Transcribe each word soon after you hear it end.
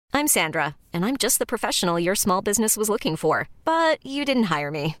I'm Sandra, and I'm just the professional your small business was looking for. But you didn't hire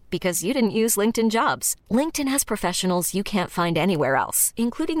me because you didn't use LinkedIn Jobs. LinkedIn has professionals you can't find anywhere else,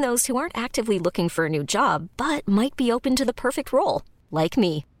 including those who aren't actively looking for a new job, but might be open to the perfect role, like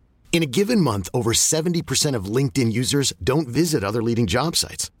me. In a given month, over 70% of LinkedIn users don't visit other leading job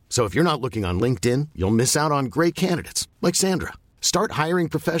sites. So if you're not looking on LinkedIn, you'll miss out on great candidates like Sandra. Start hiring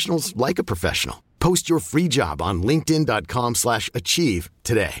professionals like a professional. Post your free job on linkedin.com/achieve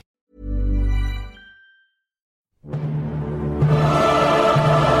today.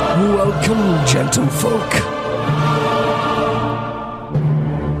 Welcome, gentlefolk,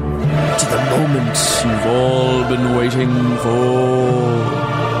 to the moment you've all been waiting for.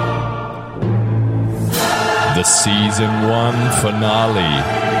 The Season 1 finale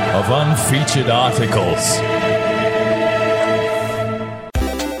of Unfeatured Articles.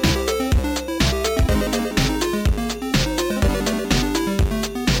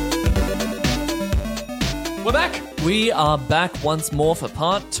 We're back. We are back once more for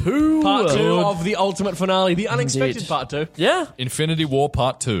part 2. Part 2 of the ultimate finale, the unexpected Indeed. part 2. Yeah. Infinity War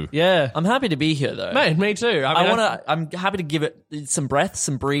Part 2. Yeah. I'm happy to be here, though. Mate, me too. I'm happy to give it some breath,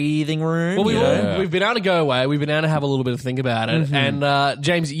 some breathing room. Well, Yeah. we've been able to go away. We've been able to have a little bit of think about it. Mm-hmm. And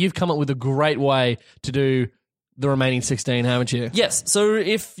James, you've come up with a great way to do the remaining 16, haven't you? Yes, so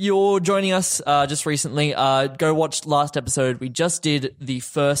if you're joining us just recently, go watch last episode. We just did the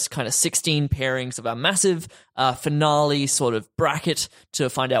first kind of 16 pairings of our massive finale sort of bracket to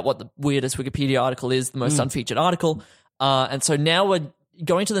find out what the weirdest Wikipedia article is, the most unfeatured article. And so now we're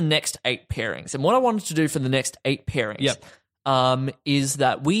going to the next 8 pairings. And what I wanted to do for the next 8 pairings is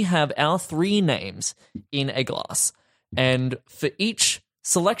that we have our 3 names in a glass. And for each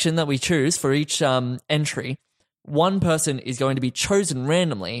selection that we choose, for each entry, one person is going to be chosen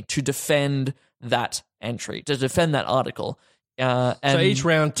randomly to defend that entry, to defend that article. And So each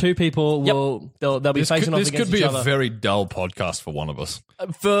round, 2 people will they'll be facing off This against could be each a other. very dull podcast for one of us.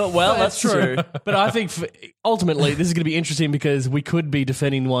 that's true. But I think ultimately this is going to be interesting because we could be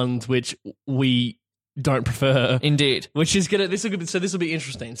defending ones which we don't prefer. Indeed. Which is gonna this will be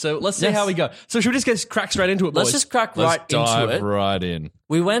interesting. So let's see Yes. how we go. So should we just crack straight into it, boys? Let's just crack Let's right dive into it. right in.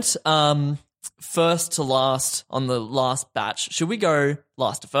 We went first to last on the last batch. Should we go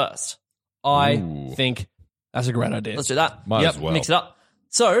last to first? I think that's a great idea. Let's do that. Might as well. Mix it up.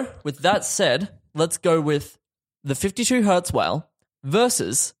 So, with that said, let's go with the 52 Hertz whale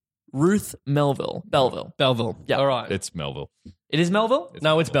versus Ruth Belleville. Belleville. Yeah. All right. It's Melville. It is Melville?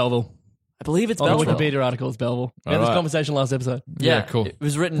 No, it's Belleville. I believe it's On the Belleville. Wikipedia article, it's Belleville. We had this All right. conversation last episode. Yeah, cool. It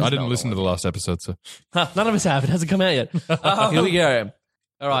was written. I didn't listen to the last episode, so None of us have. It hasn't come out yet. Here we go.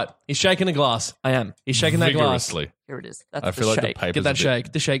 All right. He's shaking a glass. I am. He's shaking that glass. vigorously. Here it is. That's I feel the like shake. the paper's Get that a bit-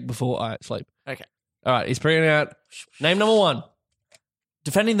 shake. The shake before I sleep. Okay. All right. He's bringing out name number 1.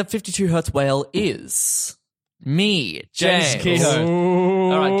 Defending the 52 Hertz whale is me, James.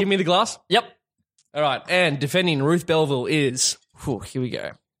 Kehoe. All right. Give me the glass. Yep. All right. And defending Ruth Belleville is Whew, here we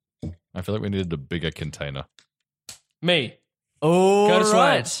go. I feel like we needed a bigger container. me. Oh, Go to Swan.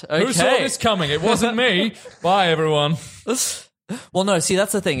 right. Okay. Who saw this coming? It wasn't me. Bye, everyone. Well, no, see,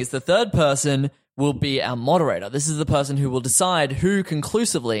 that's the thing, is the third person will be our moderator. This is the person who will decide who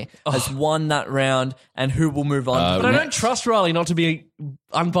conclusively has won that round and who will move on. to But the I don't trust Riley not to be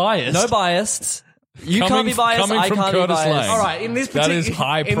unbiased. No biased. You Coming- can't be biased. coming I from can't Curtis be biased. Lang. All right, in this That is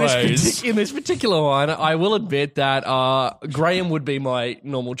high praise. In this particular one, I will admit that Graham would be my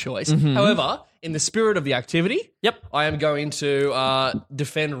normal choice. Mm-hmm. However, in the spirit of the activity, Yep. I am going to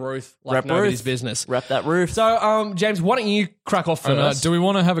defend Ruth like Rep nobody's Ruth. business. Rep that roof. So, James, why don't you crack off first? Do we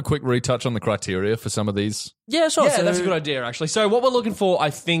want to have a quick retouch on the criteria for some of these? Yeah, sure. Yeah, so that's a good idea, actually. So what we're looking for, I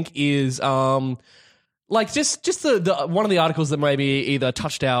think, is like just the one of the articles that maybe either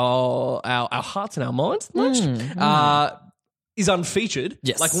touched our hearts and our minds the most. Is unfeatured.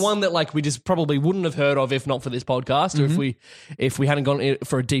 Yes. Like one that like we just probably wouldn't have heard of if not for this podcast, or if we hadn't gone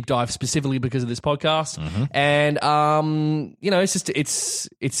for a deep dive specifically because of this podcast. And it's just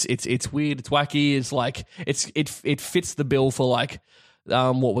it's weird, it's wacky, it's like it fits the bill for like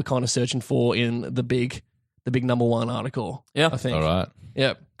what we're kind of searching for in the big number 1 article. Yeah. I think. All right.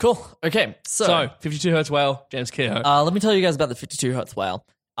 Yep. Cool. Okay, So 52 Hertz whale, James Kehoe. let me tell you guys about the 52 Hertz whale.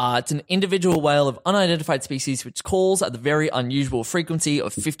 It's an individual whale of unidentified species which calls at the very unusual frequency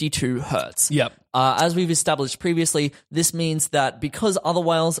of 52 hertz. Yep. As we've established previously, this means that because other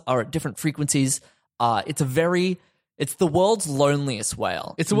whales are at different frequencies, it's the world's loneliest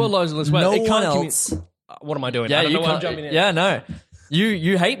whale. It's the world loneliest whale. No It one can't else. what am I doing? Yeah, I don't you know why I'm can't. jumping in. Yeah, no.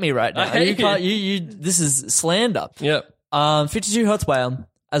 You hate me right now. I hate you can't. You. This is slander. Yep. 52 hertz whale,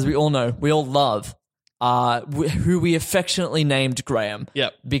 as we all know, we all love, who we affectionately named Graham.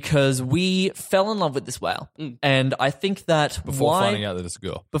 Yep. Because we fell in love with this whale. And I think that Before finding out that it's a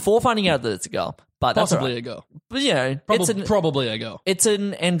girl. Before finding out that it's a girl. But that's Possibly all right. a girl. But, you know, Probably a girl. it's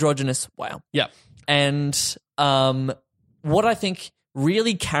an androgynous whale. Yeah. And what I think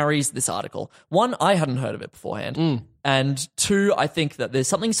really carries this article, one, I hadn't heard of it beforehand. And two, I think that there's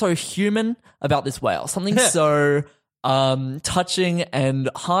something so human about this whale, something so touching and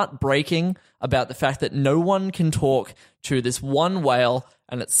heartbreaking about the fact that no one can talk to this one whale,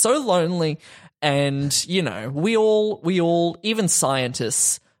 and it's so lonely. And, you know, we all, even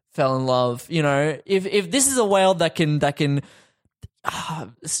scientists fell in love. You know, if this is a whale that can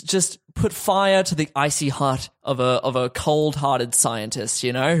just put fire to the icy heart of a cold-hearted scientist,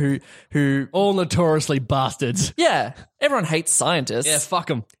 you know, who All notoriously bastards. yeah, everyone hates scientists. Yeah, fuck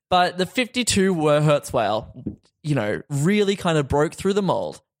them. But the 52 Hertz whale, you know, really kind of broke through the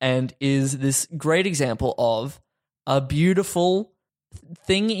mold and is this great example of a beautiful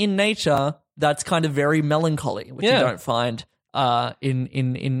thing in nature that's kind of very melancholy, which you don't find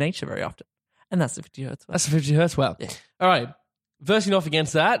in nature very often. And that's the 50 Hertz whale. That's the 50 Hertz whale. Yeah. All right. Versing off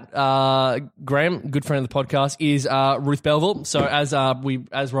against that, Graham, good friend of the podcast, is Ruth Belville. So as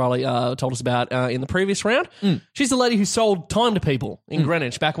Riley told us about in the previous round, she's the lady who sold time to people in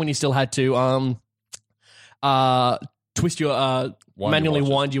Greenwich back when you still had to twist your manually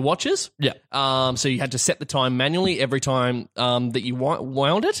wind your watches. Yeah. So you had to set the time manually every time that you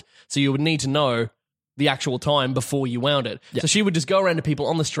wound it. So you would need to know the actual time before you wound it. So she would just go around to people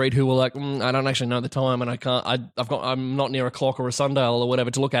on the street who were like, I don't actually know the time, and I'm not near a clock or a sundial or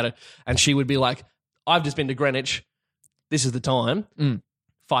whatever to look at it. And she would be like, I've just been to Greenwich. This is the time.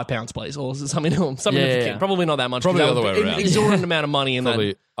 £5, please, or something. Yeah. Probably not that much. Probably the because other way around. Exorbitant amount of money in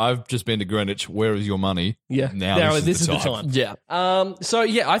Probably, that. I've just been to Greenwich. Where is your money? Yeah. Now this is the time. Yeah. So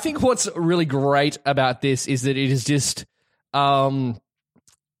yeah, I think what's really great about this is that it is just,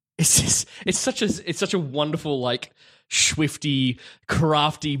 it's such a wonderful, like, swifty,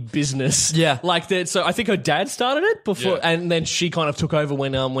 crafty business. Yeah. Like that. So I think her dad started it before, and then she kind of took over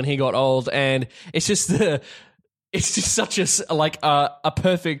when he got old, and it's just such a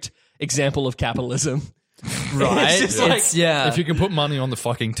perfect example of capitalism. Right. It's just like, If you can put money on the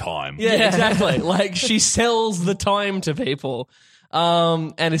fucking time. yeah, exactly. Like, she sells the time to people.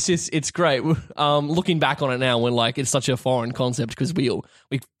 And it's great. Looking back on it now, when like it's such a foreign concept because we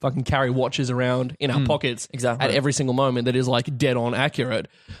fucking carry watches around in our pockets exactly. at every single moment that is like dead on accurate.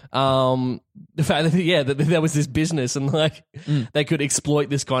 The fact that there was this business and like they could exploit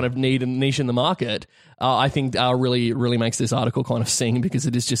this kind of need and niche in the market, I think really, really makes this article kind of sing, because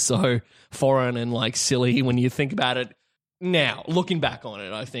it is just so foreign and like silly when you think about it now, looking back on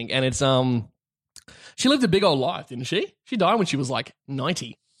it, I think. And it's she lived a big old life, didn't she? She died when she was like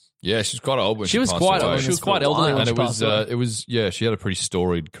 90. Yeah, she's quite old when she was passed quite away. old. She was quite elderly when and she passed away. it was she had a pretty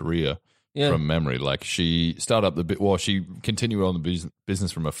storied career from memory. Like, she started up she continued on the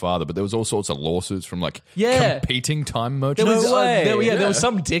business from her father, but there was all sorts of lawsuits from like competing time merchants. There was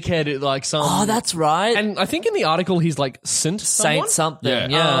some dickhead, like some. Oh, that's right. And I think in the article he's like Saint something. Yeah.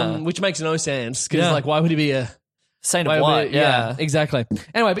 Yeah. which makes no sense, because like, why would he be a Saint of what? Yeah. exactly.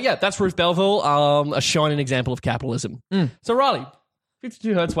 Anyway, but yeah, that's Ruth Belville, a shining example of capitalism. So Riley,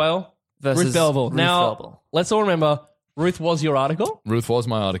 52 Hertz whale Versus Ruth Belville. Ruth Now Belville. let's all remember, Ruth was your article. Ruth was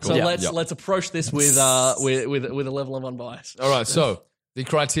my article. So Yep. let's approach this with a level of unbiased. All right, so the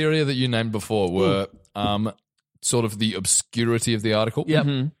criteria that you named before were sort of the obscurity of the article.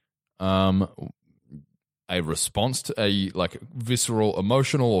 Yep. A response to a like visceral,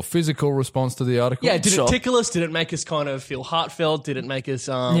 emotional, or physical response to the article. Yeah, did Sure. it tickle us? Did it make us kind of feel heartfelt? Did it make us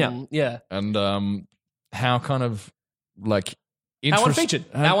yeah. And how kind of like How unfeatured?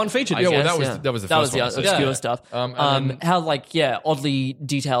 How unfeatured? Yeah, well, Guess, that was the first one. So- obscure Yeah. stuff. and then- How like oddly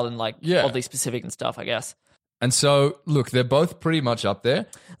detailed and like Yeah. oddly specific and stuff, I guess. And so, look, they're both pretty much up there.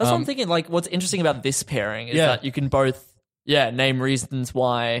 That's what I'm thinking. Like, what's interesting about this pairing is Yeah. that you can both name reasons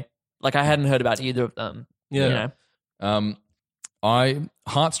why. Like, I hadn't heard about either of them. Yeah. You know?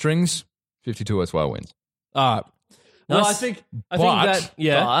 Heartstrings, 52 Hertz whale wins. All right. Well, Nice. I think But- that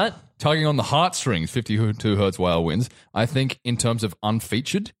But Tugging on the heartstrings, 52 Hertz whale wins. I think in terms of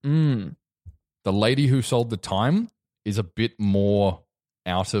unfeatured, the lady who sold the time is a bit more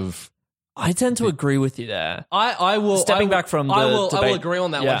out of. I tend to agree with you there. I will Stepping I will- back from the I will debate. agree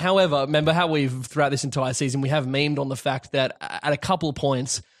on that Yeah. one. However, remember how we've throughout this entire season we have memed on the fact that at a couple of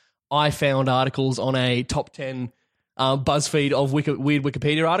points I found articles on a top 10 BuzzFeed of weird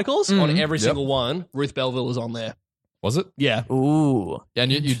Wikipedia articles. On every single one, Ruth Belville is on there. Was it? Yeah, Ooh.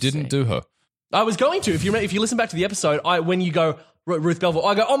 And you didn't do her. I was going to. If you listen back to the episode, when you go Ruth Belville,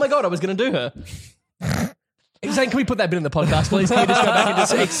 I go, oh my god, I was going to do her. Zane, can we put that bit in the podcast, please? Can you just go back and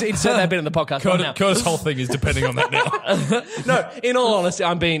just insert that bit in the podcast? Curtis' whole thing is depending on that now. No, in all honesty,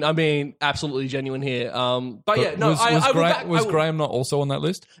 I'm being absolutely genuine here. But yeah, no, was Graham not also on that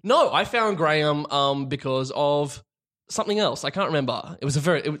list? No, I found Graham because of something else. I can't remember.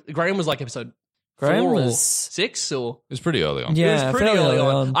 Graham was like episode 4 or 6 or It was pretty early on. Yeah, it was pretty fairly early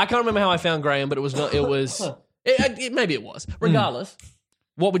on. I can't remember how I found Graham, but it was not. It was. Maybe it was. Regardless,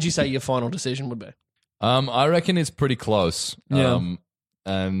 what would you say your final decision would be? I reckon it's pretty close. Yeah.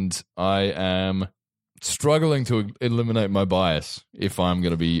 And I am struggling to eliminate my bias if I'm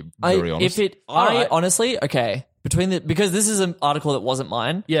going to be very honest. Honestly, okay, because this is an article that wasn't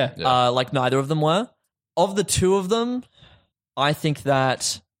mine. Yeah. Like neither of them were. Of the two of them, I think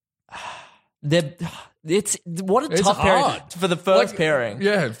that it's tough pairing for the first pairing.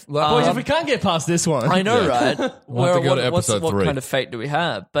 Yeah. Boys, if we can't get past this one, I know, right? We'll have to go to episode 3. What kind of fate do we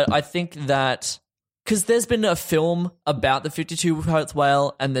have? But I think that because there's been a film about the 52 Hertz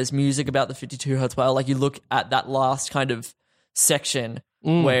whale and there's music about the 52 Hertz whale. Like you look at that last kind of section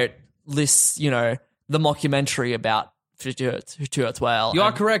where it lists, the mockumentary about 52 Hertz whale. You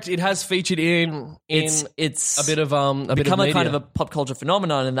are correct. It has featured in it's a bit of become a kind of a pop culture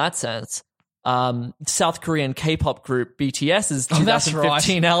phenomenon in that sense. South Korean K-pop group BTS's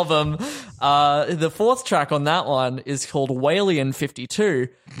 2015 album. The fourth track on that one is called Whalian 52.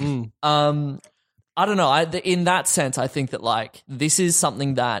 I don't know. In that sense, I think that like this is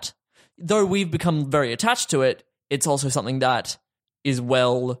something that, though we've become very attached to it, it's also something that is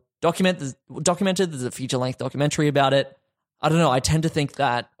well documented. There's a feature-length documentary about it. I don't know. I tend to think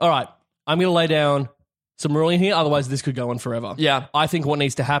that. All right, I'm going to lay down some ruling here. Otherwise, this could go on forever. Yeah, I think what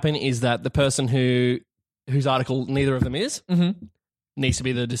needs to happen is that the person whose article neither of them is needs to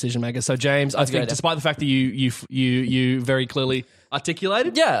be the decision maker. So, James, I think despite the fact that you very clearly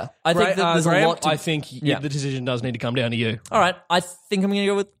articulated, I think that there's Graham, a lot. I think the decision does need to come down to you. All right, I think I'm going to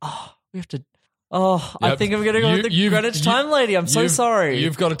go with. We have to. I think I'm going to go with the Greenwich Time Lady. I'm so sorry.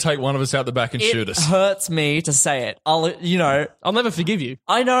 You've got to take one of us out the back and shoot us. It hurts me to say it. I'll never forgive you.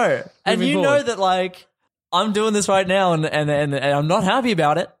 I know, and Moving you forward. know that like I'm doing this right now, and I'm not happy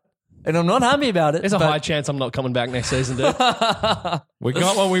about it. And I'm not happy about it. There's a high chance I'm not coming back next season, dude. We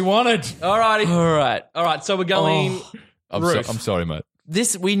got what we wanted. Alrighty. All right. So we're going. I'm sorry, mate.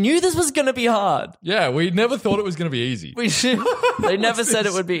 We knew this was going to be hard. Yeah, we never thought it was going to be easy. They never said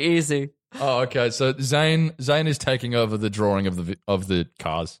it would be easy. Oh, okay. So Zane is taking over the drawing of the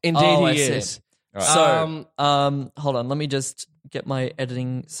cars. Indeed, he is. Right. So, hold on. Let me just get my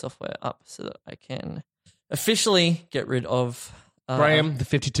editing software up so that I can officially get rid of Graham, the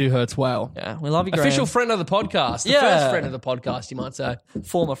 52 Hertz whale. Yeah, we love you, Graham. Official friend of the podcast. The first friend of the podcast, you might say.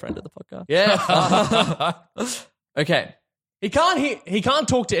 Former friend of the podcast. Yeah. Okay. He can't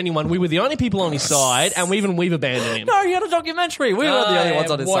talk to anyone. We were the only people on his side, and we've abandoned him. No, he had a documentary. We weren't the only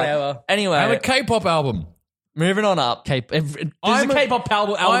ones on his side. Anyway. I have a K-pop album. Moving on up. There's a K-pop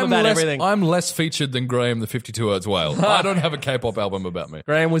album about everything. I'm less featured than Graham, the 52 Hertz whale. I don't have a K-pop album about me.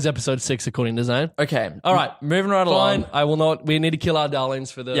 Graham was episode 6, according to Zane. Okay. All right. Moving right along. Fine. I will not. We need to kill our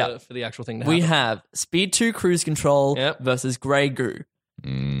darlings for the actual thing to happen. We have Speed 2 Cruise Control versus Grey Goo.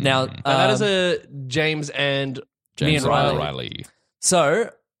 Now, that is a James and Riley. So,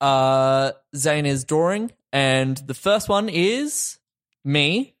 Zane is drawing, and the first one is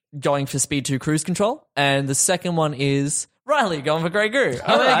me going for Speed 2 Cruise Control, and the second one is Riley going for Grey Goo.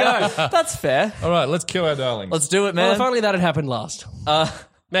 Oh, there you go. That's fair. All right, let's kill our darlings. Let's do it, man. Well, if only that had happened last.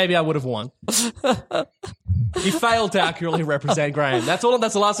 Maybe I would have won. You failed to accurately represent Graham. That's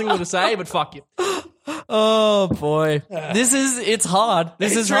the last thing I'm going to say, but fuck you. Oh, boy. It's hard.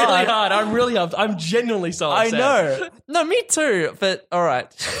 This is really hard. I'm genuinely so upset. I know. No, me too, but all right.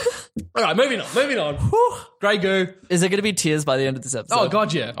 All right, moving on. Grey Goo. Is there going to be tears by the end of this episode? Oh,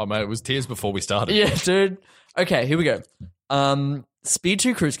 God, yeah. Oh, mate, it was tears before we started. Yeah, dude. Okay, here we go. Speed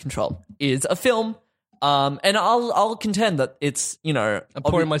 2 Cruise Control is a film, and I'll contend that it's, I'm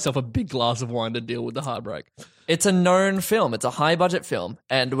pouring myself a big glass of wine to deal with the heartbreak. It's a known film. It's a high-budget film,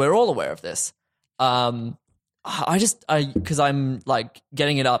 and we're all aware of this. Because I'm like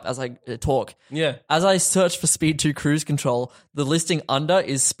getting it up as I talk. Yeah. As I search for Speed 2 Cruise Control, the listing under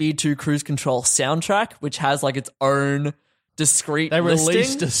is Speed 2 Cruise Control soundtrack, which has like its own discrete listing. They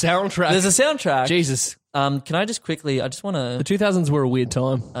released a soundtrack. There's a soundtrack. Jesus. Can I just quickly, I just want to... The 2000s were a weird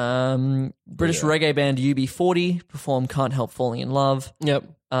time. British reggae band UB40 perform Can't Help Falling in Love. Yep.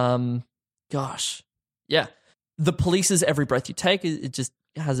 Gosh. Yeah. The Police's Every Breath You Take, it just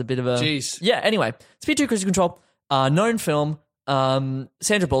has a bit of a... Jeez. Yeah, anyway. Speed 2 Cruise Control, known film,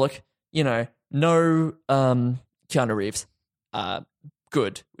 Sandra Bullock, no Keanu Reeves.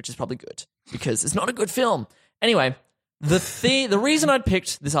 Good, which is probably good. because it's not a good film. Anyway, the reason I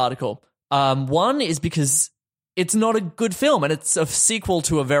picked this article, one is because it's not a good film, and it's a sequel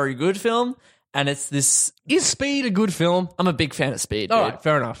to a very good film, and it's this. Is Speed a good film? I'm a big fan of Speed. All dude. right,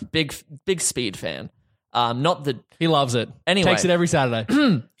 fair enough. Big Speed fan. Not the. He loves it. Anyway. Takes it every Saturday.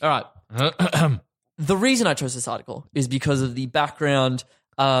 All right. The reason I chose this article is because of the background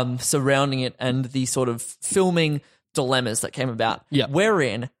surrounding it and the sort of filming dilemmas that came about. Yeah.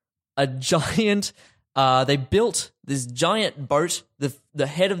 Wherein a giant, they built this giant boat. The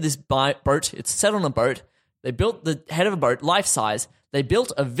head of this boat, it's set on a boat. They built the head of a boat, life size. They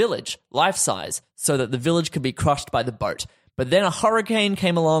built a village, life size, so that the village could be crushed by the boat. But then a hurricane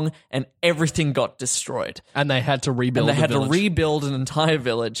came along and everything got destroyed. And they had to rebuild. And they had the village. to rebuild an entire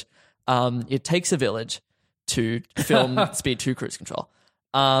village. It takes a village to film Speed 2 Cruise Control.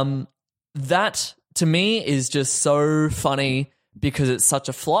 That, to me, is just so funny because it's such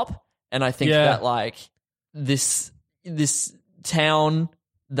a flop. And I think that, like, this town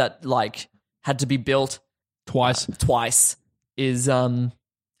that, like, had to be built twice is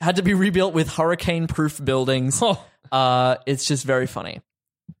had to be rebuilt with hurricane-proof buildings. It's just very funny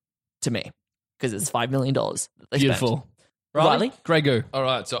to me because it's $5 million. That they Beautiful. Spent. Riley? Grey Goo. All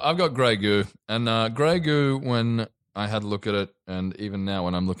right, so I've got Grey Goo. And Grey Goo, when I had a look at it, and even now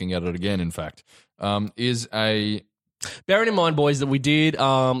when I'm looking at it again, in fact, is a... Bearing in mind, boys, that we did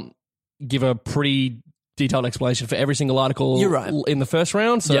give a pretty detailed explanation for every single article You're right. in the first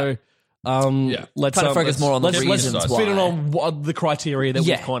round. So let's kind of focus more on the reasons let's why. fit it on what the criteria that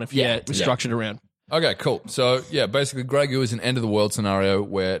we've kind of structured around. Okay, cool. So, yeah, basically, Grey Goo is an end-of-the-world scenario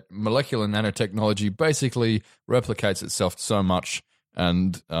where molecular nanotechnology basically replicates itself so much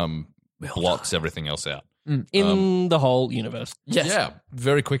and blocks everything else out. In the whole universe. Yes. Yeah,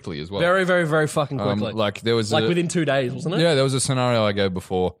 very quickly as well. Very, very, very fucking quickly. Like, there was within 2 days, wasn't it? Yeah, there was a scenario I gave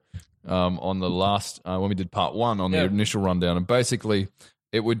before on the last, when we did part one on the initial rundown, and basically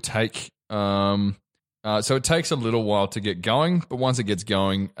it would take... so it takes a little while to get going, but once it gets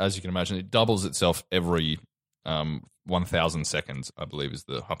going, as you can imagine, it doubles itself every 1,000 seconds, I believe is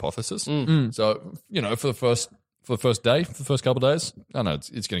the hypothesis. So, you know, for the first day, for the first couple of days, I know it's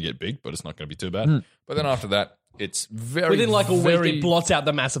going to get big, but it's not going to be too bad. But then after that, it's very within like a week, it blots out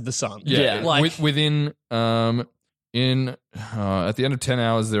the mass of the sun. Yeah, like within at the end of 10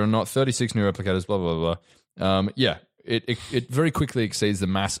 hours, there are not 36 new replicators. Blah blah blah. It very quickly exceeds the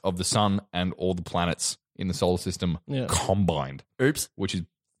mass of the sun and all the planets in the solar system combined. Oops. Which is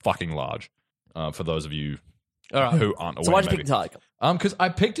fucking large for those of you who aren't aware. So why'd you pick the article? Because I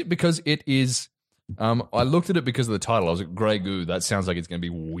picked it because it is... I looked at it because of the title. I was like, Grey Goo, that sounds like it's going to be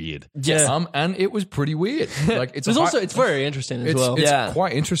weird. Yes. And it was pretty weird. Like it's it's very interesting as well. It's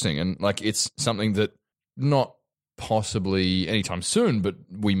quite interesting, and like it's something that not possibly anytime soon, but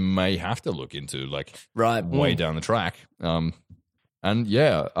we may have to look into like way down the track. And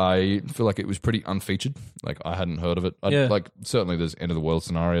yeah, I feel like it was pretty unfeatured. Like I hadn't heard of it. Like certainly there's end of the world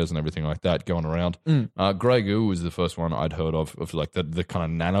scenarios and everything like that going around. Grey Goo was the first one I'd heard of like the kind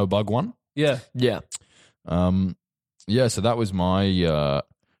of nano bug one. Yeah. So that was my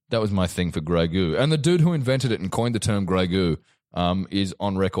thing for Grey Goo. And the dude who invented it and coined the term Grey Goo is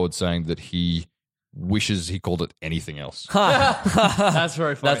on record saying that he wishes he called it anything else. That's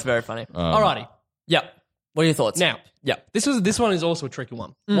very funny. That's very funny. Alrighty. Yeah. What are your thoughts? Now, this one is also a tricky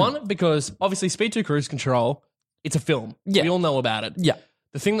one. One, because obviously Speed 2 Cruise Control, it's a film. Yeah. We all know about it. Yeah.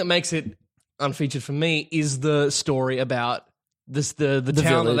 The thing that makes it unfeatured for me is the story about this the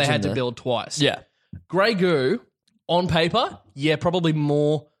town that they had to build twice. Yeah. Grey Goo, on paper, probably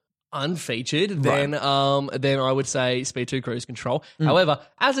more unfeatured than I would say Speed 2 Cruise Control. However,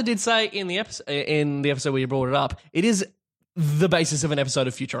 as I did say in the episode where you brought it up, it is the basis of an episode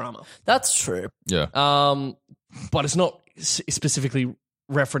of Futurama. That's true. Yeah. But it's not specifically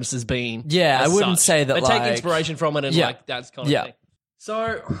referenced as being. Yeah, I wouldn't say that. They take inspiration from it and like that's kind of thing.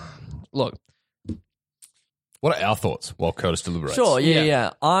 So, look. What are our thoughts while Curtis deliberates? Sure,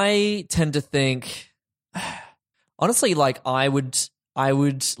 yeah. I tend to think, honestly, like I would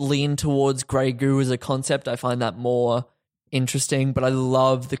lean towards Grey Goo as a concept. I find that more interesting, but I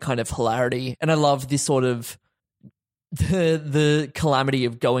love the kind of hilarity, and I love this sort of the calamity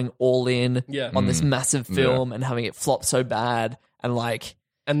of going all in on this massive film and having it flop so bad, and like,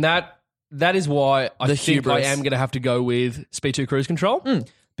 and that is why I think I am going to have to go with Speed 2 Cruise Control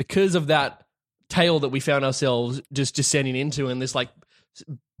because of that tale that we found ourselves just descending into, and this like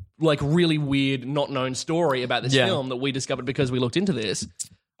really weird, not known story about this film that we discovered because we looked into this.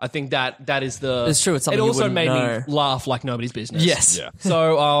 I think that is the. It's true. It's something it also you made know. me laugh like nobody's business. Yes. Yeah.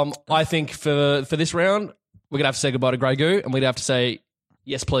 So I think for this round, we're gonna have to say goodbye to Grey Goo, and we're gonna have to say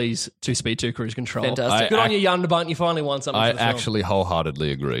yes, please, to Speed 2 Cruise Control. Fantastic. Good on you, Yunderbunt. You finally won something I for the film. actually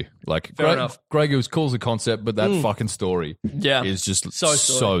wholeheartedly agree. Like, Fair enough. Greg, it was cool as a concept, but that fucking story is just So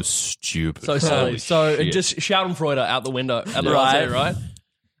so stupid. So silly. Holy So shit. just Schadenfreude out the window. At the Right. right?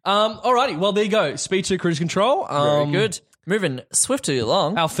 Alrighty. Well, there you go. Speed 2 Cruise Control. Very good. Moving swiftly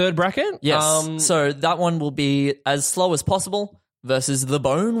along. Our third bracket. Yes. So that one will be as slow as possible versus the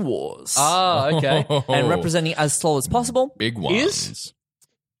Bone Wars. Okay. And representing as slow as possible. Big ones. Is-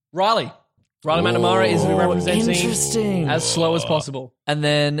 Riley McNamara is representing Interesting. as slow as possible. And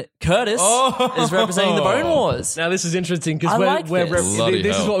then Curtis is representing the Bone Wars. Now this is interesting because I like this. Bloody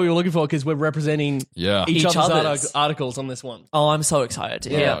this is hell. what we were looking for because we're representing Yeah. each Each other's other's. articles on this one. Oh, I'm so excited to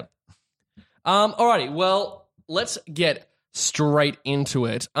hear. Yeah. Alrighty, well, let's get straight into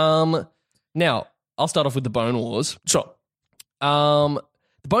it. Now I'll start off with the Bone Wars. Sure. The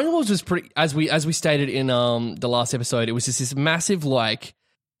Bone Wars was pretty, as we stated in the last episode, it was just this massive, like,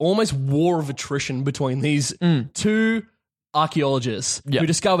 almost war of attrition between these two archaeologists who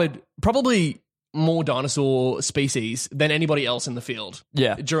discovered probably more dinosaur species than anybody else in the field.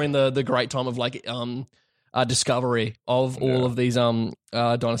 Yeah. During the great time of like discovery of all of these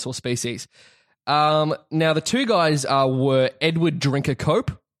dinosaur species. Now the two guys were Edward Drinker Cope,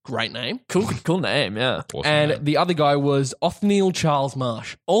 great name. Cool name, yeah. Awesome And name. the other guy was Othniel Charles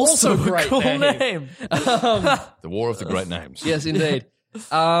Marsh. Also a great cool name. name. The War of the Great Names. Yes, indeed. They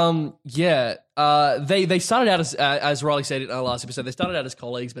started out as Riley said in our last episode, they started out as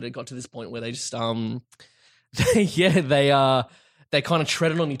colleagues, but it got to this point where they just they kind of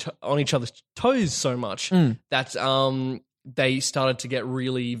treaded on each other's toes so much that they started to get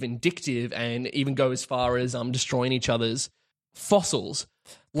really vindictive and even go as far as destroying each other's fossils.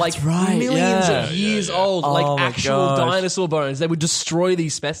 Like right, millions yeah. of years Yeah. old, Oh like my actual gosh. dinosaur bones. They would destroy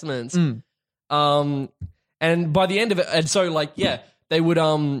these specimens. And by the end of it, and so like, yeah, they would,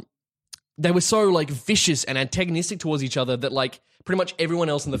 they were so like vicious and antagonistic towards each other that like pretty much everyone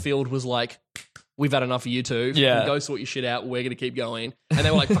else in the field was like, we've had enough of you two. Yeah. Go sort your shit out. We're going to keep going. And they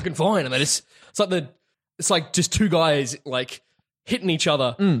were like, fucking fine. And they just, it's like just two guys like hitting each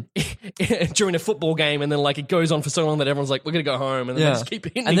other during a football game. And then like it goes on for so long that everyone's like, we're going to go home. And then they just keep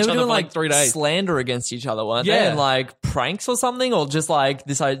hitting And each they were other doing for like 3 days. slander against each other, weren't they? Yeah. And like pranks or something, or just like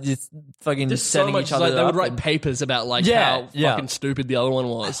this fucking Just so setting much, each other like, they would up write and- papers about like Yeah, how yeah. fucking stupid the other one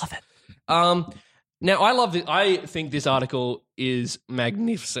was. I love it. Now I love this. I think this article is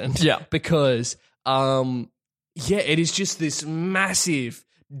magnificent. Yeah. because it is just this massive,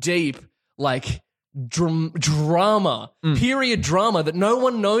 deep, like drama, period drama that no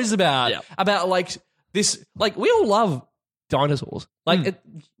one knows about. Yeah. About like this, like we all love dinosaurs. Like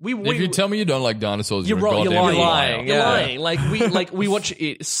we If you tell me you don't like dinosaurs, you're you're, a wrong. You're goddamn lying. liar. You're Yeah. lying. Like we watch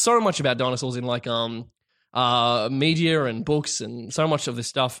it so much about dinosaurs in like media and books and so much of this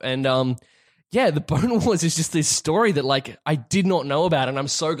stuff. And the Bone Wars is just this story that like I did not know about, and I'm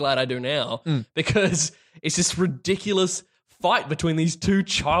so glad I do now because it's this ridiculous fight between these two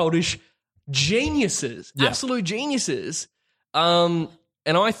childish geniuses, absolute geniuses. And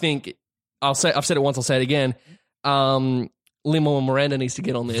I think I've said it once, I'll say it again. Lin-Manuel Miranda needs to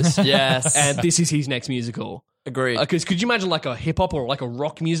get on this. Yes. And this is his next musical. Agreed. Because could you imagine like a hip hop or like a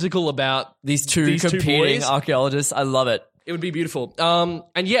rock musical about These two competing boys? archaeologists. I love it. It would be beautiful.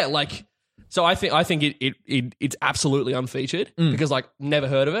 And yeah, like so I think it's absolutely unfeatured because like never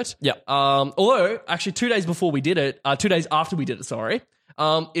heard of it. Yeah. Although actually 2 days before we did it, 2 days after we did it, sorry,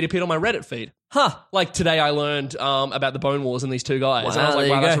 it appeared on my Reddit feed. Huh. Like today I learned about the Bone Wars and these two guys. And I was Wow, like,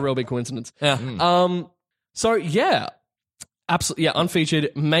 there wow, you that's go. a real big coincidence. Yeah. So yeah, absolutely, yeah,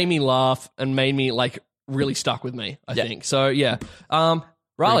 unfeatured, made me laugh and made me like really stuck with me, I think. So yeah. Very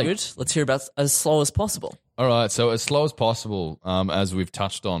Riley. good. Let's hear about as slow as possible. All right, so As Slow as Possible, as we've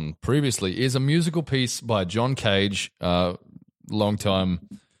touched on previously, is a musical piece by John Cage, long time.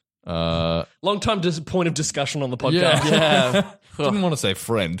 Long time point of discussion on the podcast. Yeah. Didn't want to say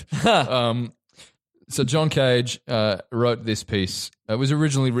friend. So John Cage wrote this piece. It was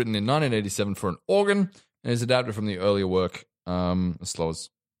originally written in 1987 for an organ and is adapted from the earlier work, As Slow as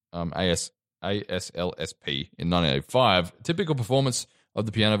ASLSP in 1985. Typical performance of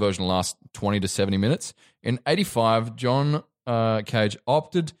the piano version lasts 20 to 70 minutes. In 85, John Cage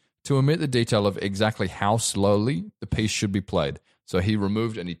opted to omit the detail of exactly how slowly the piece should be played. So he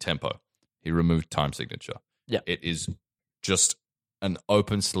removed any tempo. He removed time signature. Yeah. It is just an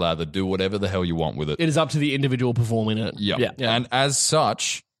open slather. Do whatever the hell you want with it. It is up to the individual performing it. Yeah. And as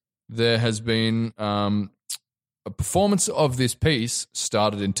such, there has been a performance of this piece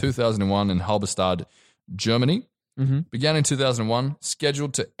started in 2001 in Halberstadt, Germany. Began in 2001,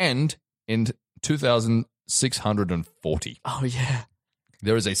 scheduled to end in 2640. Oh, yeah.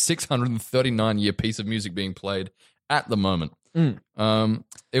 There is a 639-year piece of music being played at the moment.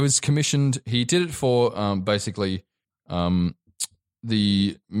 It was commissioned. He did it for basically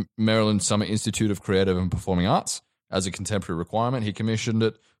the Maryland Summer Institute of Creative and Performing Arts as a contemporary requirement. He commissioned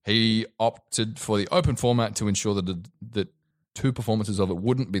it. He opted for the open format to ensure that two performances of it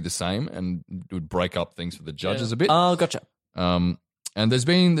wouldn't be the same and it would break up things for the judges a bit. Oh, gotcha. And there's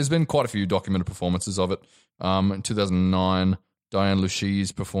been quite a few documented performances of it. In 2009, Diane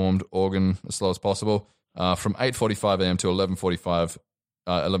Lushis performed Organ as slow as possible from 8:45 a.m. to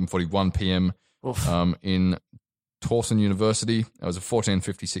 11:41 p.m. In Towson University. It was a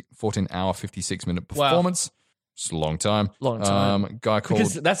 14-hour, 56-minute performance. Wow. It's a long time. Guy called...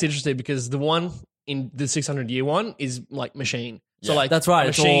 Because that's interesting because the one in the 600-year one is like machine. So like that's right.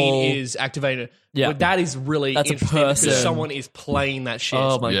 Machine is activated. Yeah. But that is really That's a interesting person. because someone is playing that shit.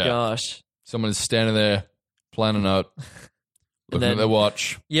 Oh my gosh. Someone is standing there playing a note, looking then- at their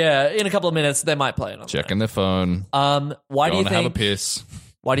watch, Yeah, in a couple of minutes they might play it on checking their phone, why do you going to have a think piss.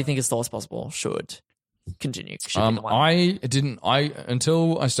 why do you think As Slow as Possible should continue? Should be the one?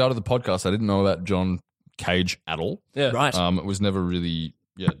 Until I started the podcast, I didn't know about John Cage at all. Yeah. Right. It was never really,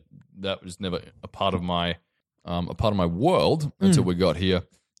 that was never a part of my world until we got here.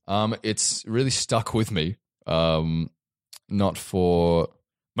 It's really stuck with me.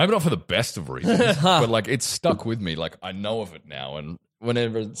 Maybe not for the best of reasons, but like it's stuck with me. Like I know of it now, and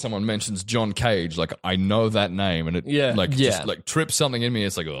whenever someone mentions John Cage, like I know that name, and it just like trips something in me.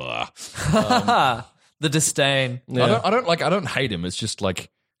 It's like, ugh. The disdain. I don't hate him. It's just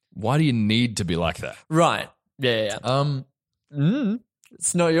like, why do you need to be like that? Right. Yeah.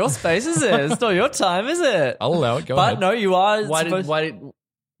 It's not your space, is it? It's not your time, is it? I'll allow it. Go but ahead. no, you are. Why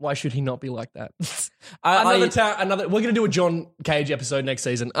should he not be like that? I we're gonna do a John Cage episode next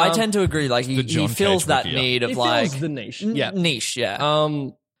season. I tend to agree. Like he John feels Cage that wiki, need of he like feels the niche. Yeah. niche. Yeah.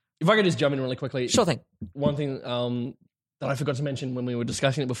 If I could just jump in really quickly. Sure thing. One thing that I forgot to mention when we were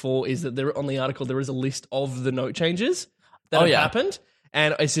discussing it before is that there on the article there is a list of the note changes that have happened,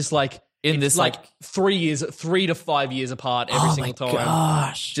 and it's just like In this, like 3 to 5 years apart every single time.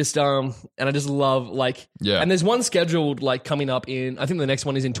 Gosh. Just and I just love and there's one scheduled like coming up in, I think the next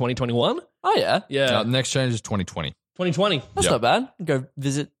one is in 2021. Oh yeah. Yeah. Next change is 2020. 2020. That's not bad. Go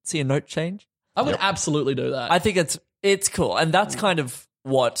see a note change. I would absolutely do that. I think it's cool, and that's kind of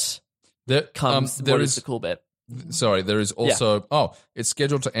what comes. There What is is the cool bit? Sorry, there is also... it's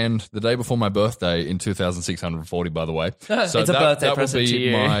scheduled to end the day before my birthday in 2640, by the way. So It's a birthday that present will be to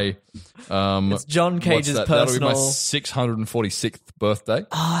you. my... It's John Cage's That'll be my personal... 646th birthday.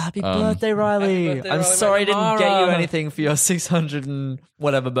 Happy birthday, Riley. Happy birthday, I'm Riley sorry I didn't get you McNamara. anything for your 600 and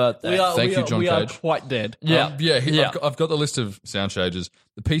whatever birthday. Thank you, John We are Cage. quite dead. Yeah. I've got the list of sound changes.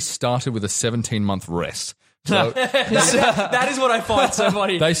 The piece started with a 17-month rest. So That is what I find so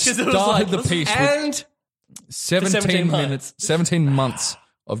funny. they 'Cause it was started the piece with and 17 months. minutes, 17 months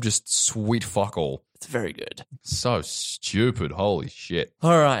of just sweet fuck all. It's very good. So stupid. Holy shit.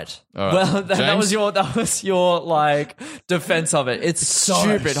 All right. All right. Well, that James? was your like defense of it. It's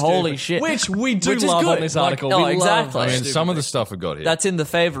stupid. Holy shit. Which we do Which is love good. on this Like, article. no, We love exactly. I mean, stupid some of the things. stuff we got here. That's in the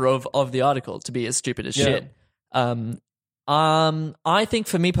favor of the article to be as stupid as shit. I think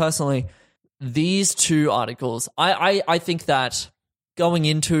for me personally, these two articles, I think that going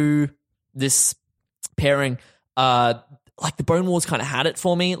into this pairing, like the Bone Wars kind of had it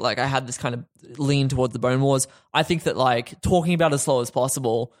for me. Like I had this kind of lean towards the Bone Wars. I think that like talking about As Slow as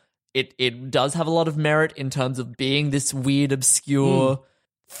Possible, it does have a lot of merit in terms of being this weird, obscure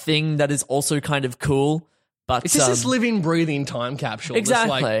thing that is also kind of cool. But It's just this living, breathing time capsule.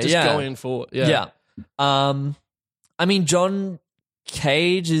 Exactly, That's like just yeah. going for Yeah. I mean, John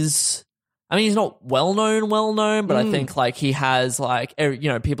Cage is... I mean, he's not well-known, but I think, like, he has, like...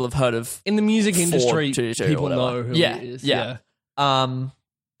 people have heard of... In the music industry, 422 or people whatever. know who Yeah, he is. yeah. And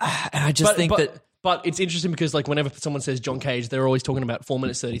I just think that... But it's interesting because, like, whenever someone says John Cage, they're always talking about 4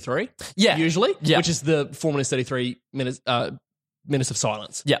 minutes 33. Yeah. Usually. Yeah. Which is the 4 minutes 33 minutes of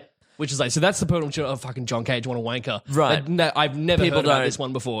silence. Yeah. Which is like, so that's the potential of fucking John Cage, what a wanker. Right. Like, no, I've never People heard about don't- this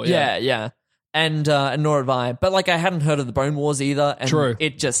one before. Yeah. And nor have I. But, like, I hadn't heard of the Bone Wars either. And True.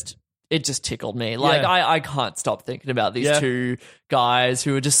 It just tickled me. Like, Yeah. I can't stop thinking about these Yeah. two guys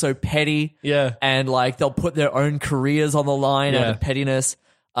who are just so petty. Yeah. And, like, they'll put their own careers on the line out Yeah. of pettiness.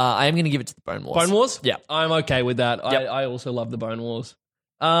 I am going to give it to the Bone Wars. Bone Wars? Yeah. I'm okay with that. Yep. I also love the Bone Wars.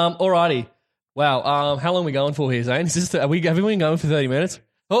 Alrighty. Wow. How long are we going for here, Zane? Is this have we been going for 30 minutes?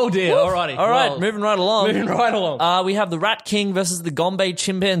 Oh dear. Alrighty. All right, Well, moving right along. moving right along. We have the Rat King versus the Gombe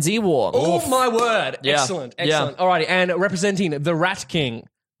Chimpanzee War. Oh my word. Yeah. Excellent. Yeah. Alrighty. And representing the Rat King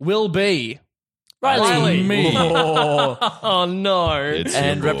will be Riley. Me. Oh no. It's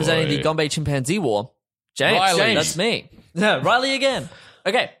And your representing boy. the Gombe Chimpanzee War, James. Riley. That's me. Yeah, Riley again.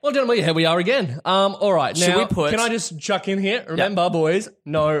 Okay. Well, gentlemen, here we are again. All right, Should now we put- can I just chuck in here? Remember, boys,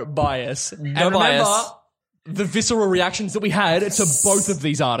 no bias. No and remember bias. the visceral reactions that we had to both of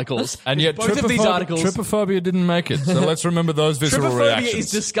these articles. And yet, both of these articles. Trypophobia didn't make it. So let's remember those visceral Trypophobia reactions.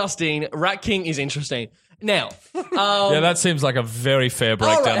 is disgusting. Rat King is interesting. Now, yeah, that seems like a very fair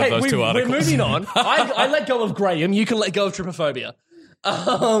breakdown all right, of those two articles. We're moving on. I let go of Graham. You can let go of Trypophobia.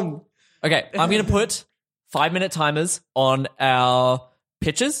 Okay, I'm going to put 5-minute timers on our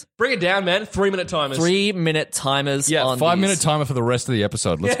pitches. Bring it down, man. 3-minute timers. 3-minute timers Yeah, on 5-minute these. timer for the rest of the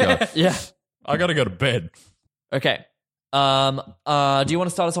episode. Let's go. Yeah. I got to go to bed. Okay. Do you want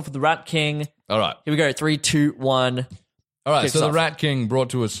to start us off with the Rat King? All right. Here we go. 3, 2, 1. All right, Kicks so the off. Rat King brought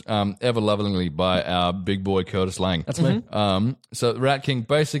to us ever lovingly by our big boy Curtis Lang. That's me. So the Rat King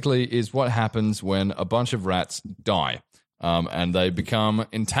basically is what happens when a bunch of rats die, and they become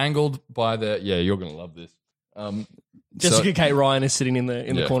entangled by their. Yeah, you're gonna love this. Jessica Kate Ryan is sitting in the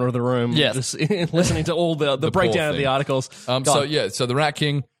Yeah. corner of the room, Yeah. just listening to all the poor breakdown of thing. the articles. So the Rat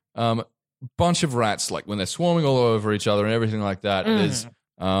King, bunch of rats, like when they're swarming all over each other and everything like that. There's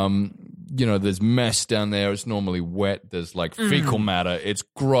there's mess down there. It's normally wet. There's like fecal matter. It's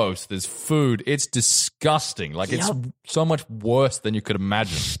gross. There's food. It's disgusting. Like it's so much worse than you could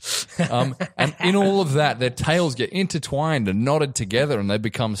imagine. And in all of that, their tails get intertwined and knotted together, and they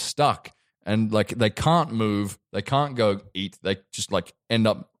become stuck. And like they can't move. They can't go eat. They just like end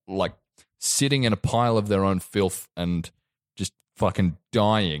up like sitting in a pile of their own filth and just fucking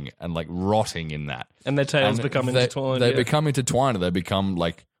dying and like rotting in that. And their tails And become they, intertwined. They yeah. become intertwined and they become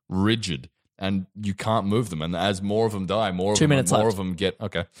like rigid, and you can't move them. And as more of them die, more 2 minutes of left. them get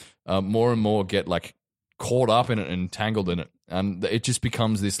more and more get like caught up in it and entangled in it, and it just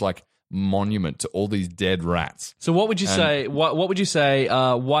becomes this like monument to all these dead rats. So what would you say? What would you say?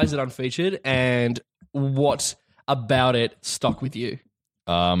 Why is it unfeatured? And what about it stuck with you?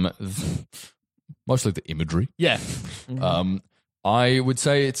 Mostly the imagery. Yeah. I would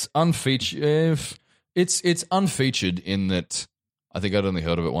say it's unfeatured. It's unfeatured in that I think I'd only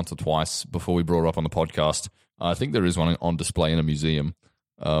heard of it once or twice before we brought it up on the podcast. I think there is one on display in a museum.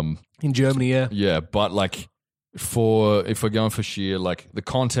 In Germany, yeah. Yeah, but like if we're going for sheer like the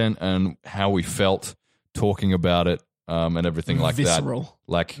content and how we felt talking about it and everything like Visceral. that,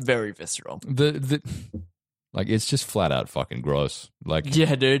 like Very visceral. the like it's just flat out fucking gross. Like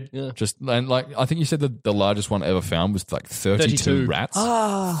Yeah, dude. just and like I think you said that the largest one ever found was like 32 32. rats.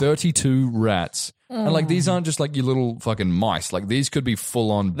 32 rats. And like these aren't just like your little fucking mice. Like these could be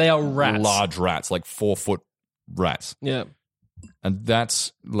full on They are rats. large rats, like 4-foot rats. Yeah. And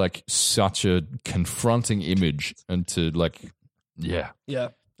that's like such a confronting image and to like yeah. Yeah.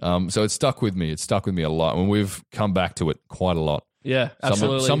 So it stuck with me. It stuck with me a lot. And we've come back to it quite a lot. Yeah,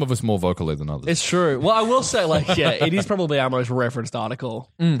 absolutely. Some of us more vocally than others. It's true. Well, I will say, like, yeah, it is probably our most referenced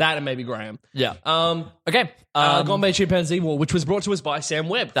article. That and maybe Graham. Yeah. Um, Okay. Gombe Chimpanzee War, which was brought to us by Sam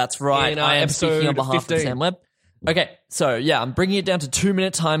Webb. That's right. In, I am episode speaking on behalf 15. of Sam Webb. Okay, so yeah, I'm bringing it down to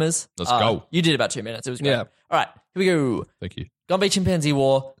 2-minute timers. Let's go. You did about 2 minutes. It was great. Yeah. All right, here we go. Thank you. Gombe Chimpanzee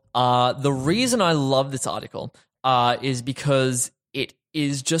War. The reason I love this article is because it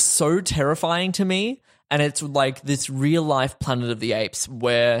is just so terrifying to me. And it's like this real life Planet of the Apes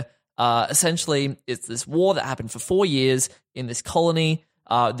where essentially it's this war that happened for 4 years in this colony,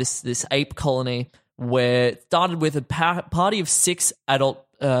 this ape colony, where it started with a party of 6 adult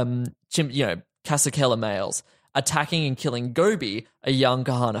Kasakela males attacking and killing Gobi, a young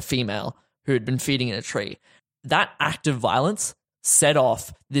Kahana female who had been feeding in a tree. That act of violence set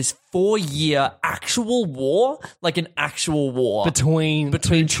off this 4-year actual war, like an actual war between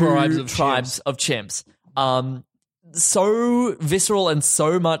two tribes of tribes of chimps. So visceral and so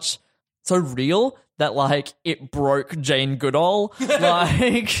real that like it broke Jane Goodall.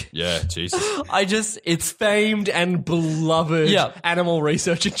 Like Yeah, Jesus. it's famed and beloved Yeah. animal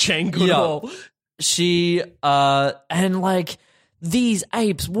researcher Jane Goodall. she and like these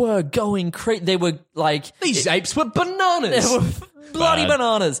apes were going crazy. They were like These apes were bananas. They were bloody Bad.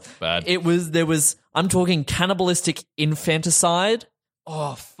 bananas. Bad. There was I'm talking cannibalistic infanticide.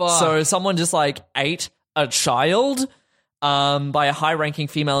 Oh, fuck. So someone just like ate a child by a high-ranking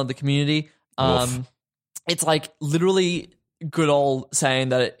female in the community. Woof. It's like literally Goodall saying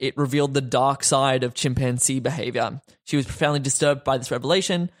that it revealed the dark side of chimpanzee behavior. She was profoundly disturbed by this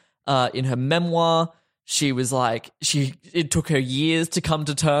revelation. In her memoir, she was like, it took her years to come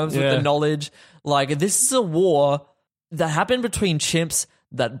to terms with Yeah. the knowledge. Like, this is a war that happened between chimps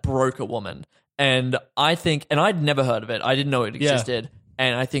that broke a woman. And I think, and I'd never heard of it. I didn't know it Yeah. existed.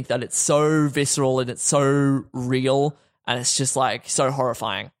 And I think that it's so visceral and it's so real and it's just like so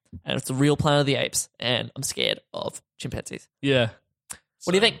horrifying. And it's the real Planet of the Apes. And I'm scared of chimpanzees. Yeah.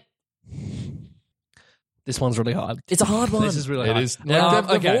 What do you think? This one's really hard. It's a hard one. This is really It hard. is. Like,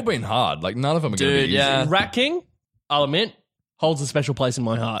 they've okay. all been hard. Like, none of them are going to Dude, be easy. yeah. Rat King, I'll admit, holds a special place in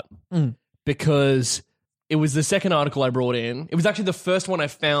my heart Mm. because it was the second article I brought in. It was actually the first one I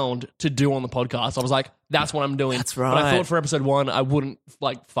found to do on the podcast. I was like, that's what I'm doing. That's But I right. thought for episode 1, I wouldn't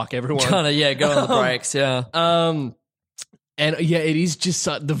like fuck everyone. Kind of, yeah, go on the breaks, yeah. And yeah, it is just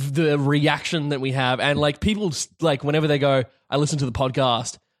the reaction that we have. And like people, like whenever they go, I listen to the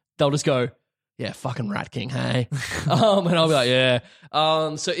podcast, they'll just go, yeah, fucking Rat King, hey. And I'll be like, yeah.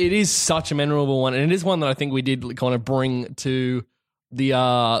 So it is such a memorable one. And it is one that I think we did kind of bring to the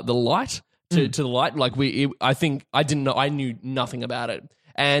light, to the light. Like I think I didn't know, I knew nothing about it.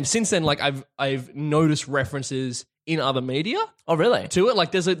 And since then, like I've noticed references in other media Oh, really? to it.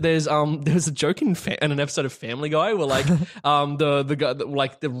 Like there's a joke in an episode of Family Guy where like the guy,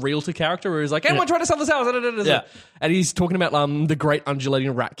 like the realtor character where he's like, everyone try to sell this house, Yeah. and he's talking about the great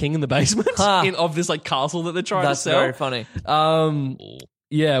undulating rat king in the basement Huh. of this like castle that they're trying That's to sell. very funny.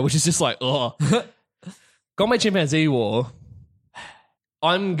 Yeah, which is just like, oh. Gone Chimpanzee War.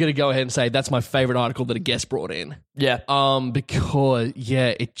 I'm gonna go ahead and say that's my favorite article that a guest brought in. Yeah. Because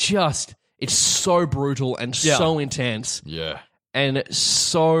yeah, it's so brutal and Yeah. so intense. Yeah. And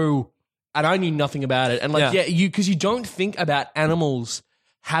I knew nothing about it. And like, Yeah. because you don't think about animals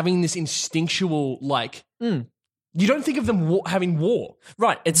having this instinctual, like, you don't think of them having war.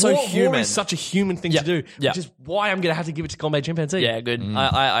 Right. It's War, so human. War is such a human thing Yeah. to do, Yeah. which is why I'm going to have to give it to Gombe Chimpanzee. Yeah, good.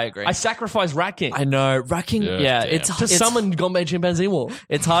 I agree. I sacrificed Rat King I know. Rat King, Yeah, yeah, damn. it's to summon Gombe Chimpanzee War.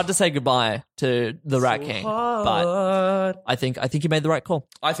 It's hard to say goodbye to the Rat King, but I think you made the right call.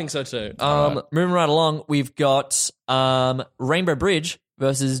 I think so too. Moving right along, we've got Rainbow Bridge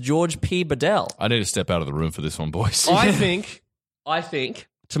versus George P. Bedell. I need to step out of the room for this one, boys. I think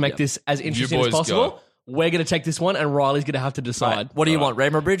to make this as interesting as boys possible, go. we're going to take this one and Riley's going to have to decide. What do you want,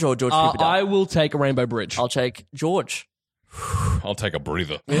 Rainbow Bridge or George P. Bedell? I will take a Rainbow Bridge. I'll take George. I'll take a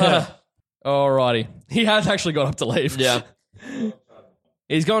breather. Alrighty. He has actually got up to leave. Yeah.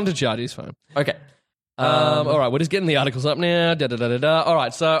 He's gone to charge his phone. Okay. All right, we're just getting the articles up now. All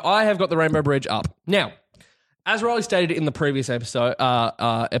right, so I have got the Rainbow Bridge up. Now, as Riley stated in the previous episode,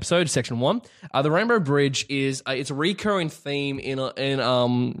 section 1, the Rainbow Bridge is it's a recurring theme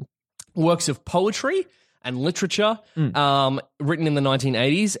in works of poetry and literature written in the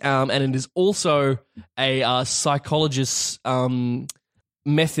 1980s, and it is also a psychologist's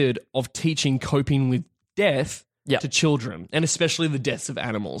method of teaching coping with death to children, and especially the deaths of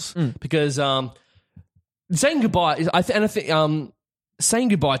animals, because saying goodbye, saying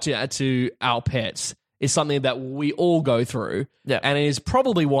goodbye to our pets is something that we all go through, and it is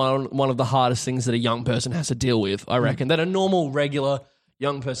probably one of the hardest things that a young person has to deal with, I reckon, that a normal, regular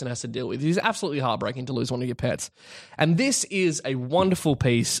young person has to deal with. It is absolutely heartbreaking to lose one of your pets. And this is a wonderful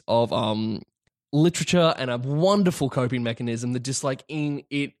piece of literature and a wonderful coping mechanism that just like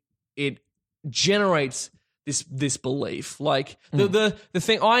it generates this belief. Like the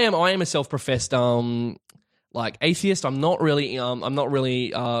thing, I am a self-professed like atheist. I'm not really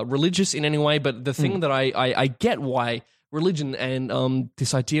religious in any way, but the thing that I get why religion and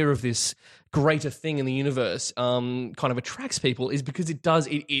this idea of this greater thing in the universe kind of attracts people is because it's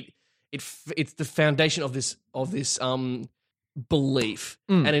the foundation of this belief,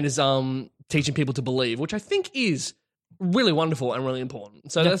 and it is teaching people to believe, which I think is really wonderful and really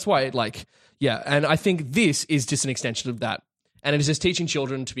important. So that's why and I think this is just an extension of that. And it is just teaching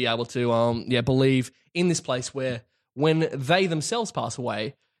children to be able to believe in this place where when they themselves pass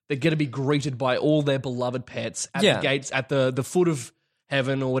away, they're going to be greeted by all their beloved pets at the gates, at the foot of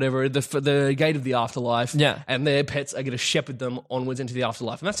heaven or whatever, the gate of the afterlife. Yeah. And their pets are going to shepherd them onwards into the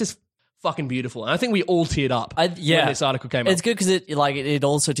afterlife. And that's just fucking beautiful. And I think we all teared up when this article came up. It's good because it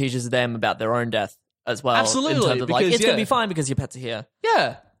also teaches them about their own death as well. Absolutely, In terms of, because, it's going to be fine because your pets are here.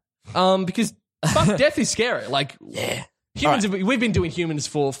 Yeah. Because fuck, death is scary. Like, humans, we've been doing humans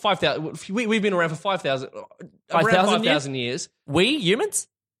for 5,000. We've been around for 5,000 years. We, humans?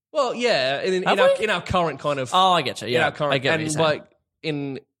 Well, yeah, in our current kind of. Oh, I get you. Yeah. In our current, I get what you're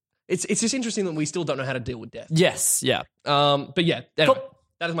saying. It's just interesting that we still don't know how to deal with death. Yes, yeah. But yeah, anyway,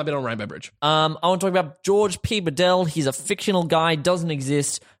 that is my bit on Rainbow Bridge. I want to talk about George P. Bedell. He's a fictional guy, doesn't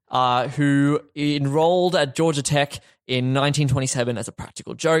exist, who enrolled at Georgia Tech in 1927 as a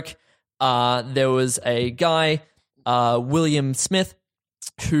practical joke. There was a guy, William Smith,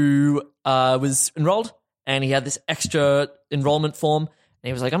 who was enrolled, and he had this extra enrollment form, and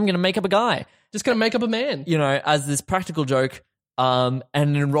he was like, I'm going to make up a guy. Just going to make up a man. You know, as this practical joke, and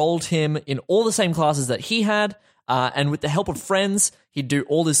enrolled him in all the same classes that he had. And with the help of friends, he'd do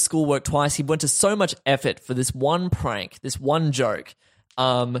all his schoolwork twice. He went to so much effort for this one prank, this one joke,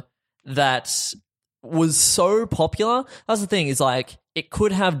 that was so popular. That's the thing, is like, it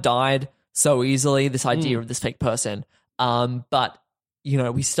could have died so easily, this idea of this fake person. But, you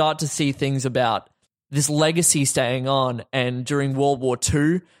know, we start to see things about this legacy staying on. And during World War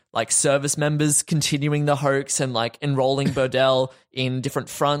II, like service members continuing the hoax and like enrolling Bodell in different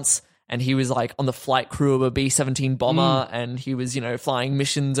fronts. And he was like on the flight crew of a B-17 bomber, and he was, you know, flying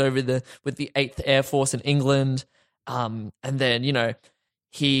missions with the 8th Air Force in England. And then, you know,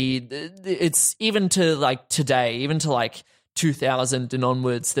 it's even to like today, even to like 2000 and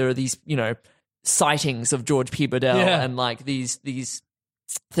onwards, there are these, you know, sightings of George P. Bodell and like these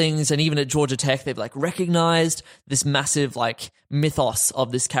things. And even at Georgia Tech, they've like recognized this massive like mythos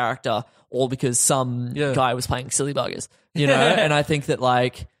of this character, all because some guy was playing silly buggers, you know? And I think that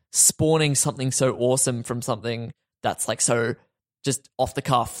like spawning something so awesome from something that's like so just off the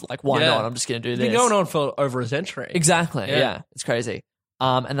cuff, like why not? I'm just going to do this. It's been going on for over a century. Exactly. Yeah. It's crazy.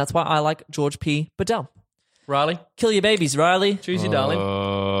 And that's why I like George P. Bodell. Riley? Kill your babies, Riley. Choose your darling.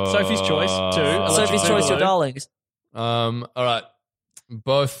 Sophie's Choice, too. Sophie's Choice, your darlings. All right.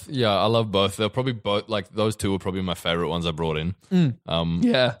 Both, I love both. They're probably both, like, those two are probably my favorite ones I brought in.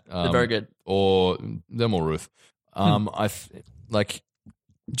 They're very good. Or them or Ruth. Like,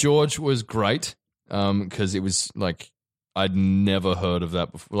 George was great because it was, like, I'd never heard of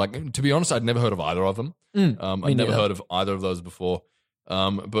that before. Like, to be honest, I'd never heard of either of them. I'd never heard of either of those before.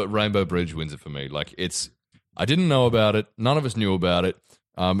 But Rainbow Bridge wins it for me. Like, I didn't know about it. None of us knew about it.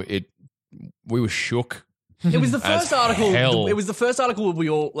 We were shook. It was the first article. hell. It was the first article we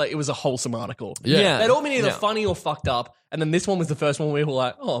all like. It was a wholesome article. Yeah. They'd all been either funny or fucked up, and then this one was the first one we were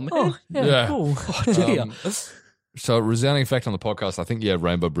like, "Oh man, Yeah. Cool. dear." So, resounding effect on the podcast, I think,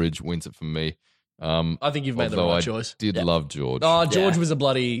 Rainbow Bridge wins it for me. I think you've made the Although right I choice. did love George. Oh, George was a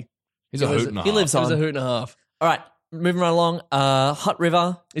bloody. He's a hoot and a He half. lives It was on. a hoot and a half. All right, moving right along. Hut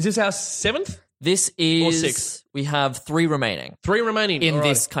River. Is this our 7th? This is... sixth? We have 3 remaining 3 remaining in All right.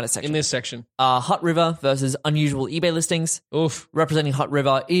 this kind of section. In this section. Hut River versus unusual eBay listings. Oof. Representing Hut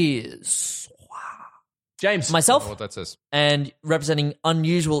River is James. myself, What that says. and representing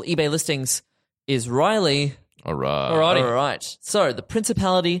unusual eBay listings is Riley. All right. Alrighty. All right. So the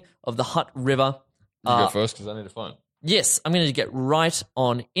Principality of the Hut River. You go first because I need a phone. Yes, I'm going to get right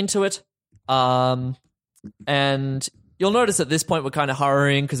on into it. And you'll notice at this point we're kind of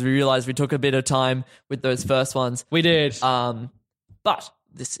hurrying because we realized we took a bit of time with those first ones. We did. But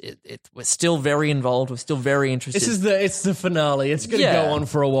we're still very involved. We're still very interested. It's the finale. It's going to go on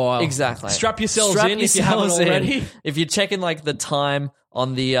for a while. Exactly. Strap yourselves in if you haven't yourselves in. already. If you're checking like the time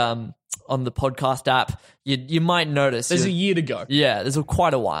on the podcast app, you might notice There's a year to go. Yeah, there's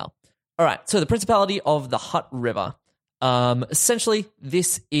quite a while. All right, so the Principality of the Hut River. Essentially,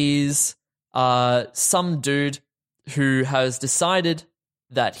 this is some dude who has decided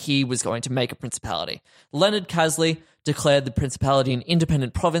that he was going to make a principality. Leonard Casley declared the principality an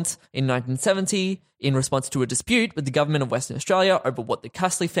independent province in 1970 in response to a dispute with the government of Western Australia over what the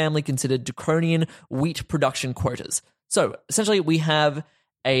Casley family considered draconian wheat production quotas. So, essentially, we have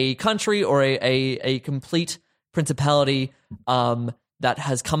a country or a complete principality that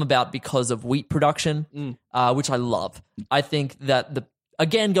has come about because of wheat production, which I love. I think that,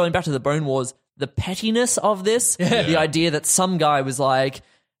 again, going back to the Bone Wars, the pettiness of this, the idea that some guy was like,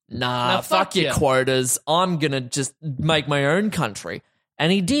 nah, fuck your quotas, I'm going to just make my own country.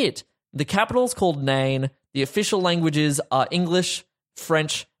 And he did. The capital's called Nain. The official languages are English,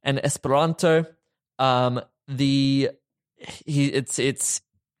 French, and Esperanto. It's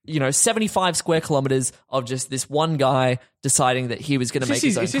 75 square kilometers of just this one guy deciding that he was going to make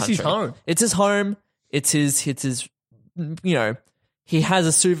his own country. Is this his home? It's his home. It's his, he has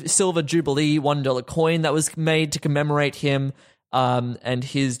a silver Jubilee $1 coin that was made to commemorate him, and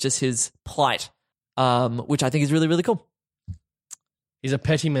his plight, which I think is really, really cool. He's a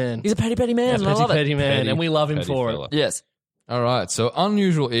petty man. He's a petty man, and I love petty it. man, and we love him Petty for fella. it. Yes. All right, so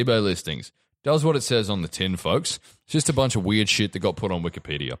unusual eBay listings. Does what it says on the tin, folks. It's just a bunch of weird shit that got put on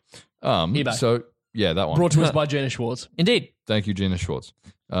Wikipedia. eBay. So, yeah, that one. Brought to us by Jenna Schwartz. Indeed. Thank you, Gina Schwartz.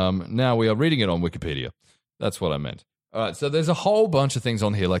 Now we are reading it on Wikipedia. That's what I meant. All right, so there's a whole bunch of things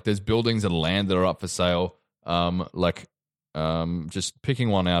on here. Like there's buildings and land that are up for sale. Just picking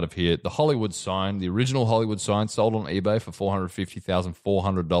one out of here. The Hollywood sign, the original Hollywood sign, sold on eBay for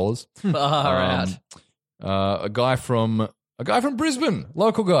 $450,400. All right. A guy from Brisbane,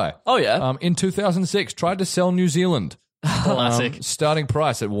 local guy. Oh, yeah. In 2006, tried to sell New Zealand. Classic. Starting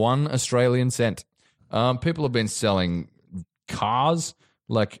price at 1 Australian cent. People have been selling cars.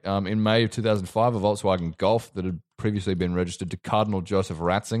 Like in May of 2005, a Volkswagen Golf that had previously been registered to Cardinal Joseph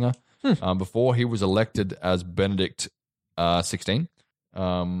Ratzinger before he was elected as Benedict XVI,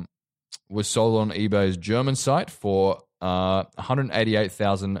 was sold on eBay's German site for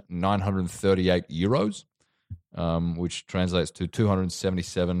 188,938 euros, which translates to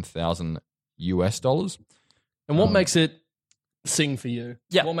 $277,000. And what makes it sing for you?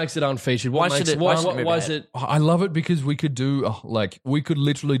 Yeah. What makes it unfeatured? Why should it move Why is ahead? it? I love it because we could do we could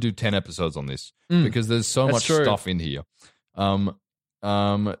literally do 10 episodes on this because there's so That's much true. stuff in here.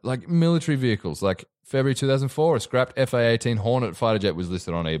 Like military vehicles, like February 2004, a scrapped FA-18 Hornet fighter jet was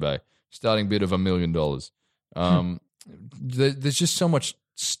listed on eBay, starting bid of $1 million. There's just so much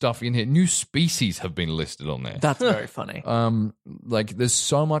stuff in here. New species have been listed on there. That's very funny. Like there's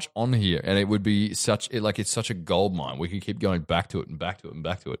so much on here, and it would be it's such a gold mine. We could keep going back to it and back to it and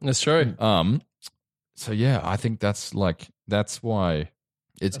back to it. That's true. So yeah, I think that's why it's That's why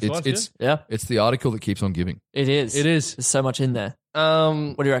it's it's Yeah, it's the article that keeps on giving. it is. It is. There's so much in there.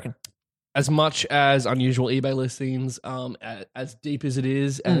 What What do you reckon? as much as unusual eBay listings, as deep as it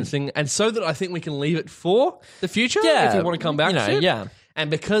is, and so that I think we can leave it for the future if we want to come back to it. Yeah. And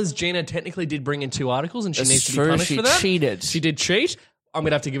because Gina technically did bring in 2 articles and she That's needs to be true, punished she for that. cheated. She did cheat. I'm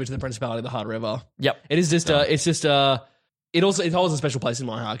going to have to give it to the Principality of the Hard River. Yep. It is just it holds a special place in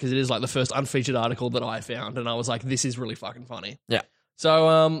my heart because it is like the first unfeatured article that I found, and I was like, this is really fucking funny. Yeah. So,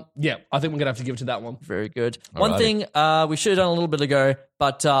 I think we're going to have to give it to that one. Very good. Alrighty. One thing we should have done a little bit ago,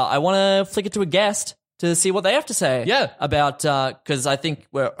 but I want to flick it to a guest to see what they have to say. Yeah. About, because I think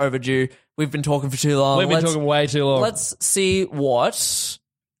we're overdue. We've been talking for too long. We've been talking way too long. Let's see what.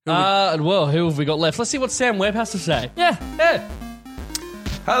 Who have we got left? Let's see what Sam Webb has to say. Yeah.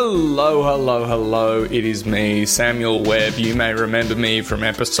 Hello. It is me, Samuel Webb. You may remember me from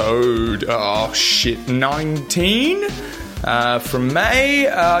episode 19 from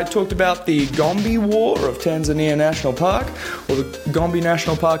May. I talked about the Gombe War of Tanzania National Park, or the Gombe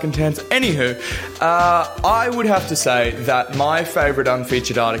National Park in Tanzania. Anywho, I would have to say that my favourite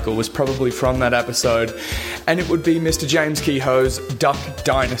unfeatured article was probably from that episode, and it would be Mr. James Kehoe's Duck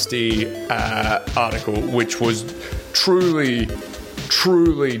Dynasty article, which was truly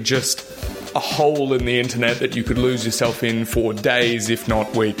just a hole in the internet that you could lose yourself in for days, if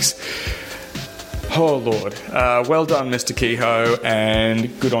not weeks. Oh, Lord. Well done, Mr. Kehoe,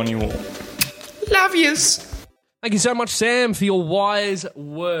 and good on you all. Love yous. Thank you so much, Sam, for your wise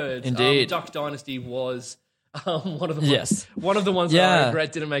words. Indeed. Duck Dynasty was one of the Yes. one of the ones that I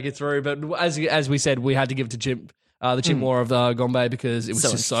regret didn't make it through. But as we said, we had to give it to Chimp. The Chimp War of the Gombe because it was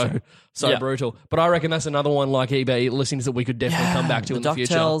just so Yeah. brutal. But I reckon that's another one like eBay listings that we could definitely come back to in the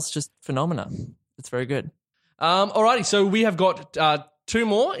future. DuckTales, just phenomena. It's very good. Alrighty, so we have got 2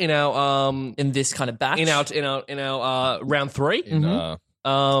 more in our In this kind of batch. in our round 3, And,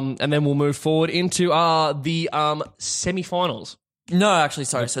 and then we'll move forward into the semi-finals. No, actually,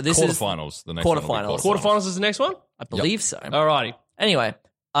 sorry. So this is quarterfinals. The next one will be quarterfinals. Quarterfinals is the next one. I believe so. Alrighty, Anyway,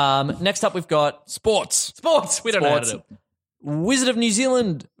 next up we've got sports. we don't know how to Sports. do. Wizard of New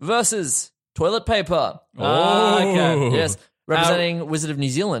Zealand versus toilet paper. Okay. Yes. Representing Wizard of New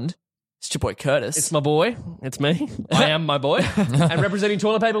Zealand, it's your boy Curtis. It's my boy. It's me. I am my boy. And representing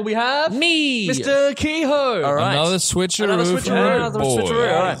toilet paper, we have me. Mr. Kehoe. All right. Another switcheroo. Another from switcheroo. the Another boys.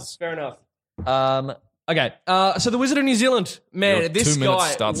 switcheroo. All right. Fair enough. Okay. So the Wizard of New Zealand, man, Your this 2 minutes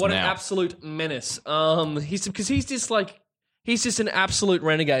guy, starts what an now. absolute menace. He's just an absolute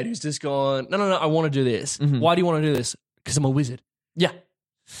renegade who's just gone, no, I want to do this. Why do you want to do this? Because I'm a wizard. Yeah.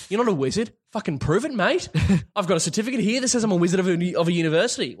 You're not a wizard. Fucking prove it, mate. I've got a certificate here that says I'm a wizard of a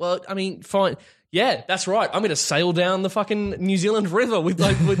university. Well, I mean, fine. Yeah, that's right. I'm going to sail down the fucking New Zealand River with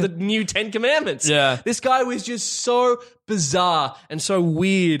the new 10 Commandments. Yeah. This guy was just so bizarre and so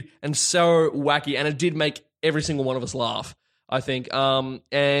weird and so wacky, and it did make every single one of us laugh, I think. And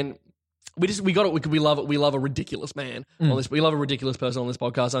we got it. We love it. We love a ridiculous man on this. We love a ridiculous person on this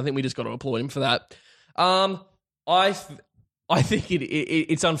podcast. I think we just got to applaud him for that. I think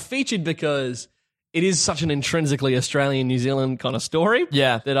it's unfeatured because it is such an intrinsically Australian New Zealand kind of story.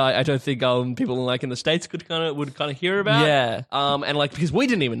 Yeah. That I don't think people like in the States would kind of hear about. Yeah. And like because we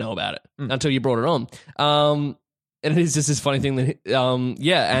didn't even know about it until you brought it on. And it is just this funny thing that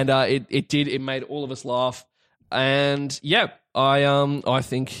it made all of us laugh. And yeah, I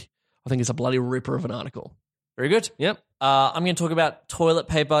think it's a bloody ripper of an article. Very good. Yep. I'm going to talk about toilet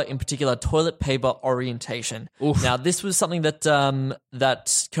paper, in particular, toilet paper orientation. Oof. Now, this was something that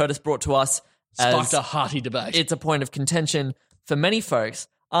that Curtis brought to us Sparked as a hearty debate. it's a point of contention for many folks.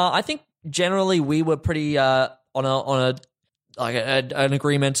 I think generally we were pretty on an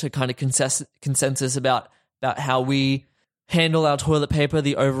agreement, a kind of consensus about how we handle our toilet paper,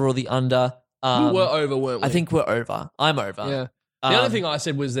 the over or the under. We were over, weren't we? I think we're over. I'm over. Yeah. The other thing I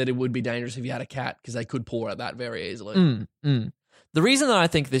said was that it would be dangerous if you had a cat because they could pour at that very easily. The reason that I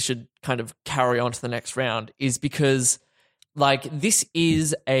think this should kind of carry on to the next round is because, like, this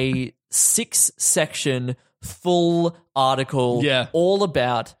is a 6-section full article all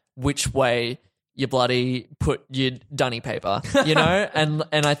about which way you bloody put your dunny paper, you know? and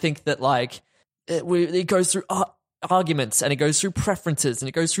I think that, like, it goes through arguments, and it goes through preferences, and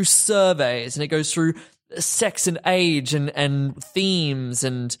it goes through surveys, and it goes through sex and age and themes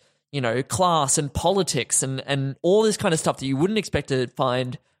and, you know, class and politics and all this kind of stuff that you wouldn't expect to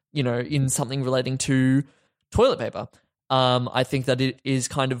find, you know, in something relating to toilet paper. I think that it is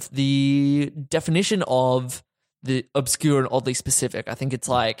kind of the definition of the obscure and oddly specific. I think it's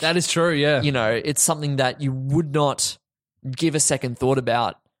like... That is true, yeah. You know, it's something that you would not give a second thought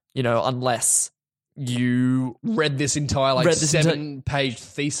about, you know, unless you read this entire, like, 7-page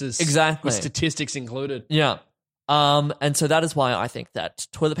thesis. Exactly. With statistics included. Yeah. And so that is why I think that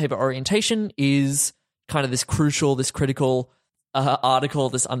toilet paper orientation is kind of this crucial, this critical article,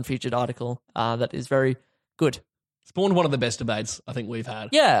 this unfeatured article that is very good. Spawned one of the best debates I think we've had.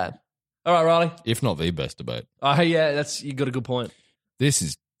 Yeah. All right, Riley. If not the best debate. Yeah, you got a good point. This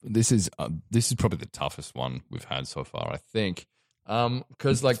is probably the toughest one we've had so far, I think.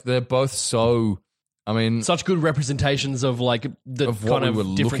 Because, like, they're both so... I mean, such good representations of, like, the of kind of we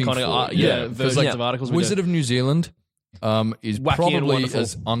were different kind for. of versions of articles. Wizard of New Zealand is Wacky probably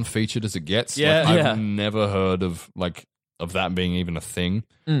as unfeatured as it gets. Yeah, like, I've never heard of that being even a thing.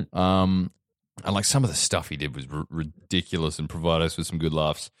 And, like, some of the stuff he did was ridiculous and provided us with some good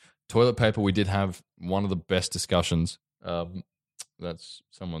laughs. Toilet paper, we did have one of the best discussions. That's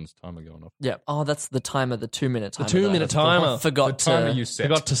someone's timer going off. Yeah. Oh, that's the timer, the 2-minute timer. The 2-minute timer. Forgot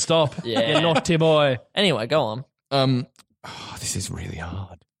to stop. Yeah. You naughty boy. Anyway, go on. This is really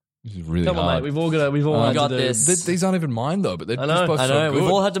hard. This is really Come on, hard. mate. We've all got got to this. These aren't even mine, though, but they're I know. just both I know. so good.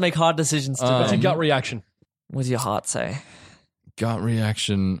 We've all had to make hard decisions today. What's your gut reaction? What does your heart say? Gut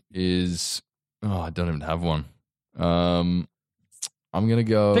reaction is... Oh, I don't even have one. I'm going to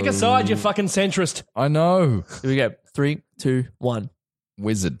go... Pick a side, you fucking centrist. I know. Here we go. 3, 2, 1.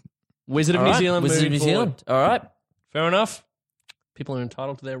 Wizard. Wizard of All New right. Zealand. Wizard of moving New Zealand. forward. All right. Fair enough. People are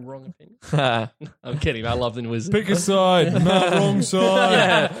entitled to their wrong opinion. I'm kidding. I love the Wizard. Pick a side. Matt, wrong side.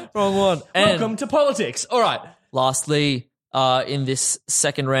 Yeah, wrong one. And Welcome to politics. All right. lastly, in this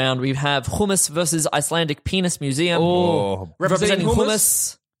second round, we have Hummus versus Icelandic Penis Museum. Oh, Representing hummus.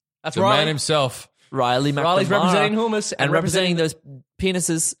 Hummus, That's the right. man himself. Riley's Riley's representing hummus and representing those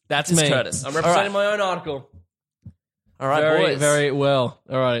penises. That's is me. Curtis. I'm representing my own article. All right, Very, boys. very well.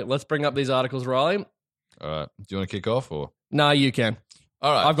 All right, let's bring up these articles, Riley. All right. Do you want to kick off or? No, you can.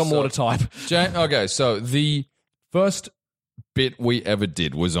 All right. I've got more to type. Okay, so the first bit we ever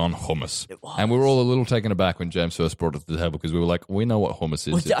did was on hummus. It was. And we were all a little taken aback when James first brought it to the table because we were like, we know what hummus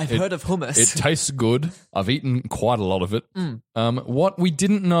is. Well, yeah, I've heard of hummus. It tastes good. I've eaten quite a lot of it. What we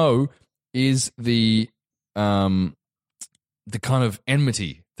didn't know is the kind of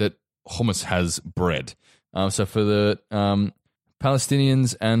enmity that hummus has bred. So for the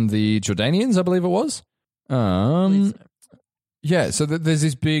Palestinians and the Jordanians, I believe it was. Yeah, so there's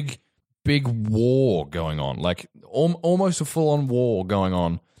this big war going on, like almost a full-on war going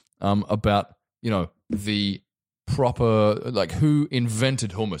on about, the proper, like who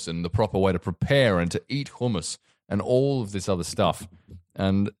invented hummus and the proper way to prepare and to eat hummus and all of this other stuff.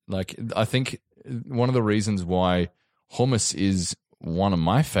 And like, I think one of the reasons why hummus is one of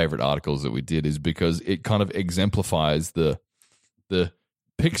my favorite articles that we did is because it kind of exemplifies the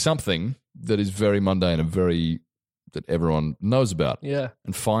pick something that is very mundane and that everyone knows about. Yeah.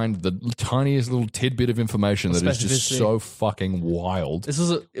 And find the tiniest little tidbit of information that is just Specificity. so fucking wild. This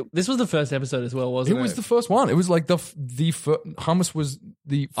was the first episode as well, wasn't it? It was the first one. It was like hummus was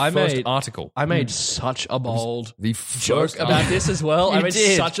the first article. I made such a bold The joke first about this as well. I You made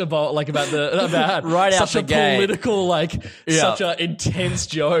did. such a bold, like about Right out such the a gate. political, like such an intense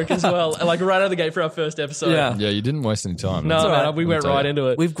joke as well. Like right out of the gate for our first episode. Yeah. Yeah, you didn't waste any time. No, all man, right. we went right into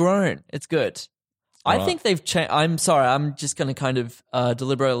it. We've grown. It's good. I Right. think they've changed. I'm sorry. I'm just going to kind of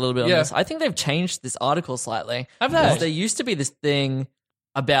deliberate a little bit on Yeah. this. I think they've changed this article slightly. Have they? Because there used to be this thing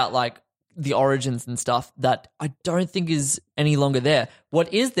about like the origins and stuff that I don't think is any longer there.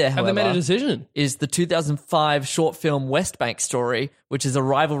 What is there, Have however, they made a decision? is the 2005 short film West Bank Story, which is a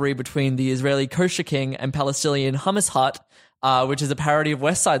rivalry between the Israeli Kosher King and Palestinian Hummus Hut, which is a parody of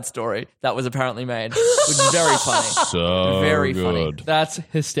West Side Story that was apparently made, which is very funny. So Very funny. good. That's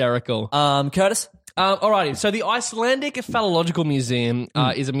hysterical. Curtis? Alrighty, so the Icelandic Phallological Museum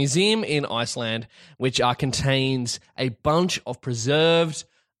is a museum in Iceland which contains a bunch of preserved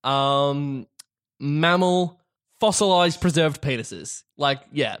mammal, fossilized, preserved penises.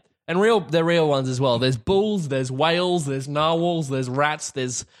 And they're real ones as well. There's bulls, there's whales, there's narwhals, there's rats,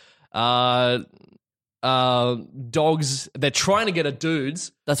 there's dogs. They're trying to get a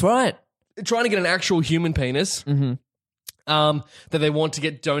dude's. That's right. They're trying to get an actual human penis that they want to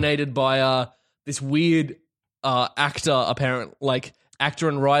get donated by this weird actor, actor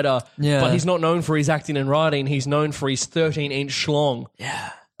and writer. Yeah. But he's not known for his acting and writing. He's known for his 13-inch schlong.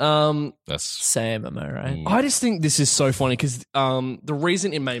 Yeah. That's Same, am I right? I just think this is so funny because the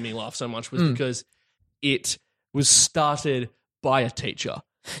reason it made me laugh so much was because it was started by a teacher.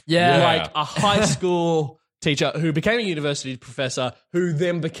 Yeah. Like a high school teacher who became a university professor who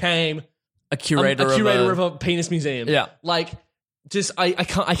then became A curator, of a penis museum. Yeah. I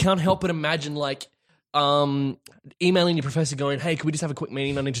can't help but imagine emailing your professor going, hey, can we just have a quick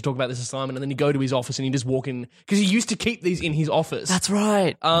meeting? I need to talk about this assignment. And then you go to his office and you just walk in because he used to keep these in his office. That's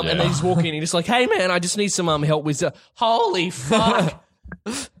right. And they just walk in and you're just like, hey man, I just need some help with holy fuck.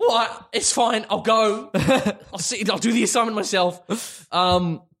 What? It's fine. I'll go. I'll do the assignment myself.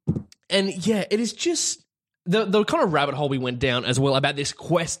 And yeah, it is just the kind of rabbit hole we went down as well about this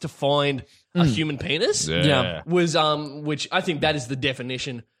quest to find a human penis. Yeah. Was which I think that is the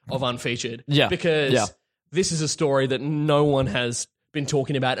definition of unfeatured. Yeah. Because this is a story that no one has been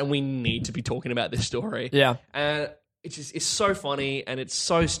talking about, and we need to be talking about this story. Yeah. And it's so funny, and it's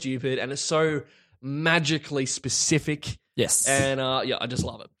so stupid, and it's so magically specific. Yes. And I just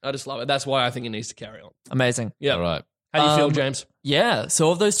love it. That's why I think it needs to carry on. Amazing. Yeah. all right. How do you feel, James? Yeah.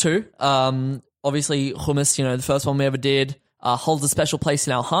 So of those two, obviously Hummus, the first one we ever did, holds a special place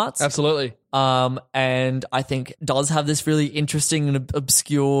in our hearts. Absolutely. And I think does have this really interesting and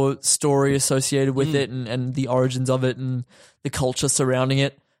obscure story associated with it and the origins of it and the culture surrounding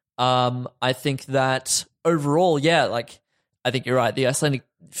it. I think that overall, I think you're right. The Icelandic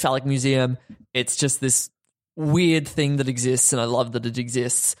Phallic Museum, it's just this weird thing that exists, and I love that it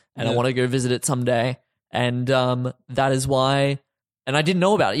exists, and I want to go visit it someday. And that is why, and I didn't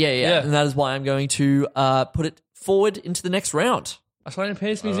know about it. Yeah. And that is why I'm going to put it forward into the next round. Icelandic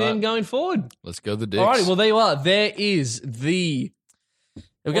Penis Museum going forward. Let's go the dicks. Alrighty, well there you are. There is the...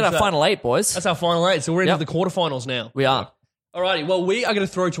 We've got our final 8, boys. That's our final 8, so we're into the quarterfinals now. We are. Alrighty, well we are going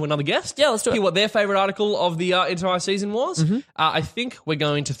to throw to another guest. Yeah, let's do it. Hear what their favourite article of the entire season was. I think we're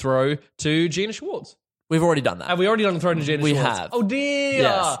going to throw to Gina Schwartz. We've already done that. Have we already done the throw to Gina We Schwartz? have. Oh dear.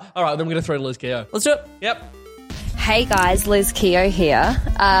 Yes. Alright, then we're going to throw to Liz Keogh. Let's do it. Yep. Hey guys, Liz Keogh here.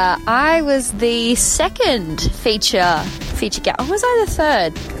 I was the second feature guest. Or was I the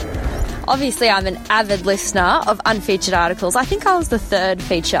third? Obviously, I'm an avid listener of unfeatured articles. I think I was the third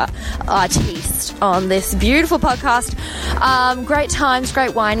feature artiste on this beautiful podcast. Great times,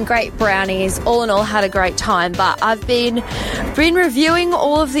 great wine, great brownies. All in all, had a great time. But I've been reviewing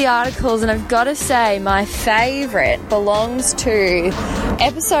all of the articles, and I've got to say my favourite belongs to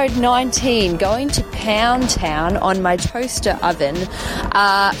episode 19, Going to Pound Town on My Toaster Oven.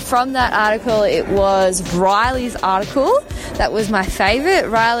 From that article, it was Riley's article. That was my favourite.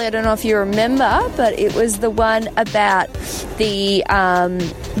 Riley, I don't know if you remember, but it was the one about the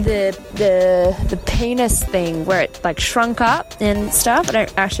penis thing where it like shrunk up and stuff. I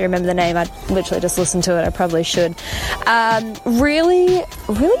don't actually remember the name. I literally just listened to it. I probably should. Really,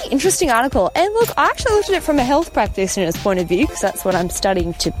 really interesting article. And look, I actually looked at it from a health practitioner's point of view because that's what I'm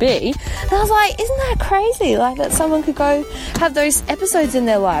studying to be. And I was like, isn't that crazy? Like that someone could go have those episodes in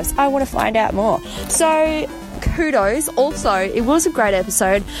their lives. I want to find out more. So kudos. Also, it was a great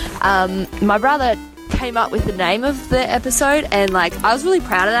episode. My brother came up with the name of the episode, and like I was really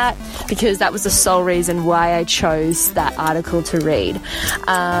proud of that because that was the sole reason why I chose that article to read.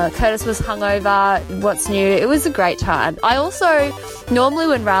 Curtis was hungover. What's new? It was a great time. I also normally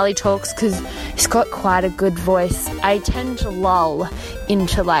when Riley talks, because he's got quite a good voice, I tend to lull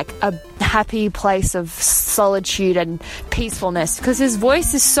into like a happy place of solitude and peacefulness because his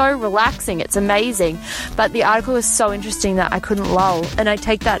voice is so relaxing. It's amazing. But the article is so interesting that I couldn't lull, and I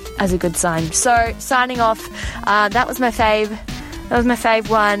take that as a good sign. So signing off, that was my fave. That was my fave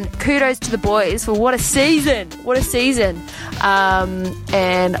one. Kudos to the boys for what a season. What a season.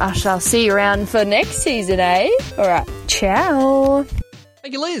 And I shall see you around for next season, eh? All right. Ciao.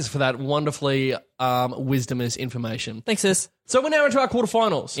 Thank you, Liz, for that wonderfully wisdomous information. Thanks, sis. So we're now into our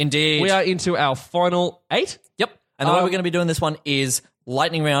quarterfinals. Indeed. We are into our final 8. Yep. And the way we're going to be doing this one is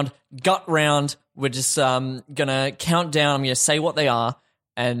lightning round, gut round. We're just going to count down. I'm going to say what they are.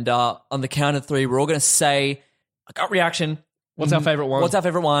 And on the count of 3, we're all going to say a gut reaction. What's our favourite one? What's our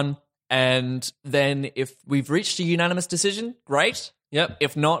favourite one? And then if we've reached a unanimous decision, great. Yep.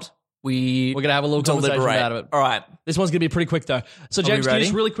 If not, we're going to have a little conversation deliberate about it. All right. This one's going to be pretty quick, though. So, we James, can you ready?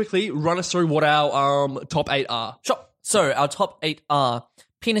 just really quickly run us through what our top 8 are? Sure. So our top 8 are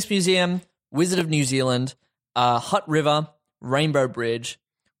Penis Museum, Wizard of New Zealand, Hutt River, Rainbow Bridge.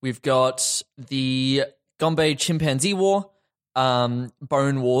 We've got the Gombe Chimpanzee War,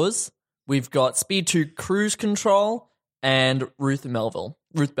 Bone Wars. We've got Speed 2 Cruise Control, and Ruth Belleville,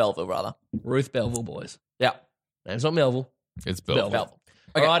 rather. Ruth Belleville, boys. Yeah. Name's not Melville. It's Belleville.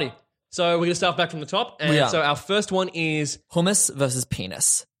 Okay. Alrighty. So, we're going to start back from the top. We are. And so, our first one is... Hummus versus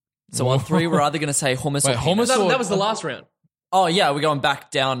penis. So on 3, we're either going to say hummus Wait, or penis. hummus or- That was the last round. Oh, yeah, we're going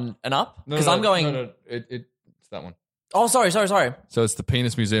back, down, and up? Because I'm going... No, it's that one. Oh, sorry. So it's the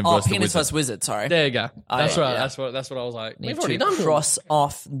Penis Museum Oh, versus the penis Wizard. versus wizard, sorry. There you go. That's right. yeah. That's what I was like. Need We've to already done cross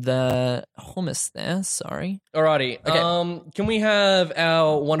off the hummus there, sorry. Alrighty. Okay. Can we have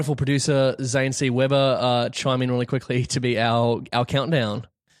our wonderful producer, Zane C. Weber, chime in really quickly to be our countdown?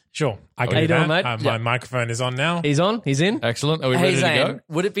 Sure. I can How do you doing, that. mate? My microphone is on now. He's on? He's in? Excellent. Are we Hey, ready to Zane, go?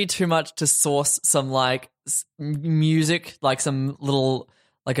 would it be too much to source some, like, music, like some little,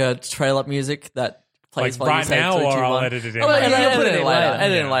 like a trail-up music that plays Like while you right say now, 3, 2, or I'll 1? edit it in. Oh, later? edit put it it in later. later.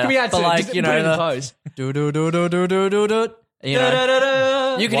 Edit it later. Can we add But, to like, just you put it in the know, pose? you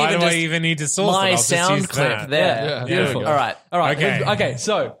know, you can Why even do I just even need to source my it? I'll just sound use clip that. there. Yeah, there Beautiful. we go. All right. All right. Okay. Okay,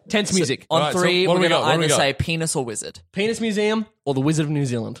 so, tense music. On Alright, so 3, what do we're we going got? to What do we either got? say penis or wizard. Penis Museum or the Wizard of New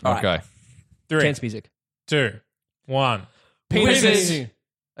Zealand? Okay. 3, Tense music. 2, 1. Penis. Wizard.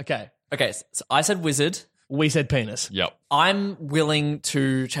 Okay. Okay, so I said wizard. We said penis. Yep. I'm willing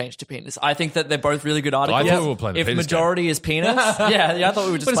to change to penis. I think that they're both really good articles. I thought we were playing the If penis majority is penis, yeah, I thought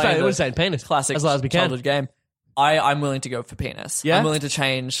we were just We're playing the saying penis. classic As loud as we can. childhood game. I'm willing to go for penis. Yeah? I'm willing to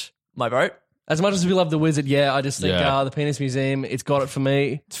change my vote. As much as we love the Wizard, yeah, I just think Yeah. the Penis Museum, it's got it for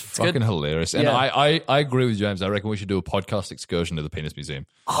me. Fucking hilarious. And Yeah. I agree with James. I reckon we should do a podcast excursion to the Penis Museum.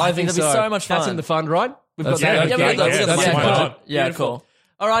 I think that'd be so much fun. That's in the fund, right? We've That's- got that. yeah, Yeah, we got yeah, the that's fun. why not? Yeah, Beautiful.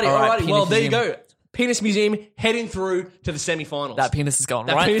 cool. Alrighty. Penis Well, there you Museum. go. Penis Museum heading through to the semifinals. That penis is going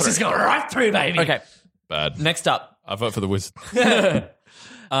That right penis through. is going right through, baby. Okay, Bad. next up. I vote for the Wizard.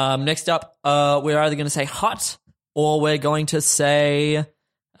 Next up, we're either going to say Hutt or we're going to say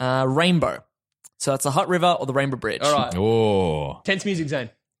Rainbow. So that's the Hutt River or the Rainbow Bridge. All right. Oh. Tense music, Zane.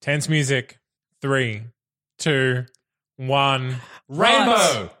 Tense music. 3, 2, 1.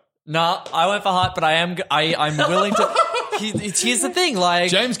 Rainbow. No, I went for Hutt, but I'm willing to. Here's the thing, like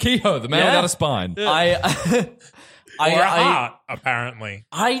James Kehoe, the man Yeah. without a spine. Or a I heart, apparently.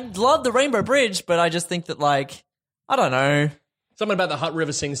 love the Rainbow Bridge, but I just think that like I don't know. Something about the Hutt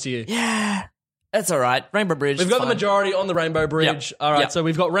River sings to you. Yeah, that's all right. Rainbow Bridge. We've got fine. the majority on the Rainbow Bridge. Yep. All right, Yep. so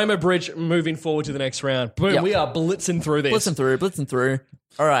we've got Rainbow Bridge moving forward to the next round. Boom, Yep. we are blitzing through this. blitzing through.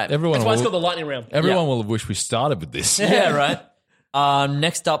 All right. Everyone, That's why it's will, called the lightning round. everyone will have wished we started with this. Yeah, right.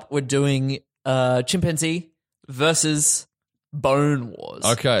 Next up, we're doing chimpanzee versus Bone Wars.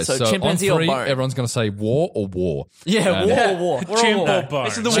 Okay, so chimpanzee on 3, or bone? everyone's going to say war or war. Yeah, war or war. Chimp or bone.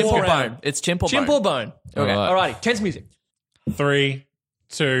 This is the Chimp war or round. bone. It's chimp or Chimp bone. or bone. Okay. All right. Alrighty, tense music. 3,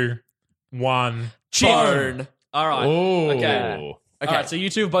 2, 1. Bone. All right. Oh. Okay. Okay. All right, so you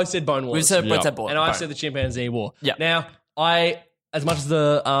two have both said Bone Wars. We said Yeah. both said bone. and I bone. said the chimpanzee war. Yeah. Now, as much as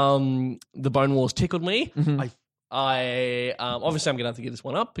the Bone Wars tickled me, I obviously I'm going to have to give this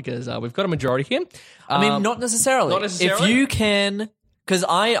one up because we've got a majority here. I mean, not necessarily. not necessarily? If you can, because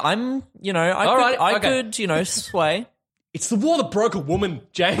I'm, All right, I okay. could, sway. It's the war that broke a woman,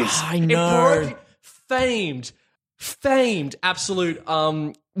 James. I know. It broke famed, absolute,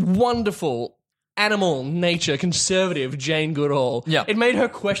 wonderful animal nature conservative Jane Goodall. Yeah. It made her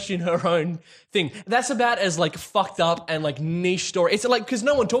question her own thing. That's about as like fucked up and like niche story. It's like because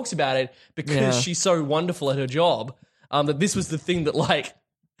no one talks about it because Yeah. she's so wonderful at her job. That this was the thing that like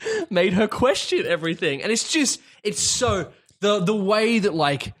made her question everything. And it's so the way that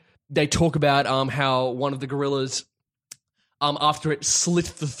like they talk about how one of the gorillas after it slit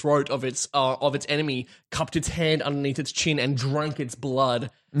the throat of its enemy, cupped its hand underneath its chin and drank its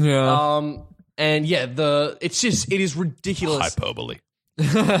blood. Yeah. And yeah, it is ridiculous. Hyperbole.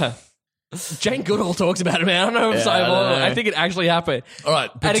 Jane Goodall talks about it, man. I don't know if I think it actually happened. All right.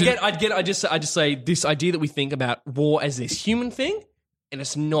 but And to- again, I just say this idea that we think about war as this human thing, and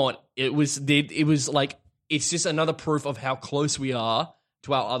it's not. It was like it's just another proof of how close we are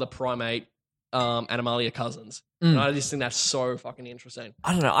to our other primate Animalia cousins. And I just think that's so fucking interesting.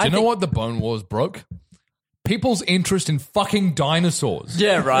 I don't know. do you know what the Bone Wars broke? People's interest in fucking dinosaurs.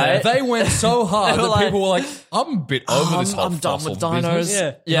 Yeah, right. They went so hard They that were like, people were like, I'm a bit over this whole I'm done fossil with dinos.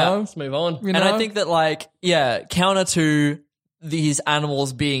 business. Yeah, Yeah. Let's move on. You And I know? think that, like, yeah, counter to these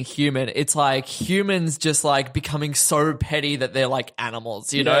animals being human. It's like humans just like becoming so petty that they're like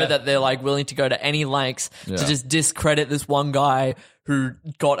animals, you know, Yeah. that they're like willing to go to any lengths Yeah. to just discredit this one guy who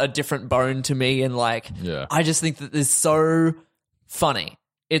got a different bone to me. And like, Yeah. I just think that this is so funny.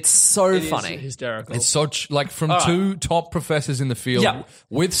 It's so It is funny. hysterical. It's such like from All two top professors in the field Yeah.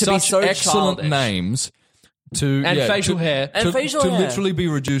 with To be such so excellent childish. names to And facial hair. to, And facial to hair. literally be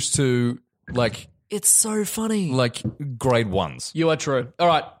reduced to like It's so funny. grade ones. You are true. All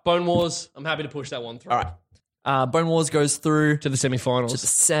right, Bone Wars. I'm happy to push that one through. All right. Bone Wars goes through To the semi-finals.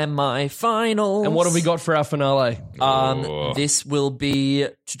 semi-finals. And what have we got for our finale? This will be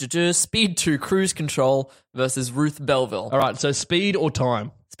Speed 2 Cruise Control versus Ruth Belville. All right, so speed or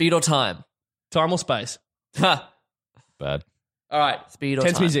time? Speed or time? Time or space? Ha. Bad. All right, Speed or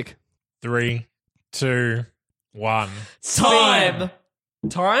tense time? music. 3, 2, 1. Time.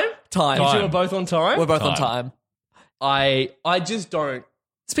 Time? Time. You two are both on time? We're both on Time. time. I just don't.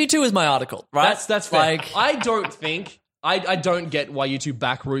 Speed 2 is my article, right? That's fair. Like, I don't think. I don't get why you two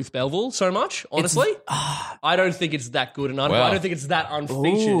back Ruth Belville so much, honestly. I don't think it's that good an article. Wow. I don't think it's that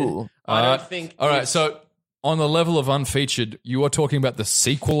unfeatured. Ooh. I don't think. All right, it's- so on the level of unfeatured, you are talking about the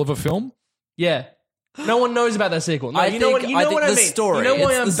sequel of a film? Yeah. No one knows about that sequel. No, I you know think- what, you I know think what I the mean. story. You know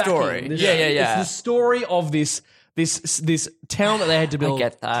why It's I'm the backing story. this. Yeah, yeah, yeah. It's the story of this town that they had to build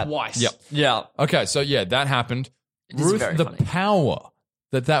get that. twice. Yep. yeah. Okay, so yeah, that happened. is Ruth, very the funny. power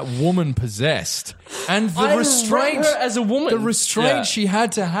that woman possessed, and the I restraint, wrote her as a woman. the restraint Yeah. she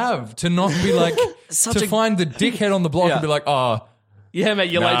had to have to not be like Such to a- find the dickhead on the block Yeah. and be like, oh, Yeah,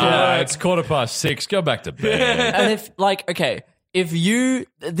 mate, you're late to nah, work. it's 6:15. Go back to bed. And if, like, okay, if you,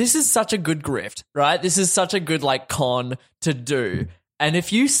 this is such a good grift, right? This is such a good, like, con to do. And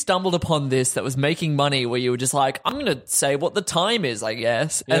if you stumbled upon this that was making money where you were just like, I'm going to say what the time is, I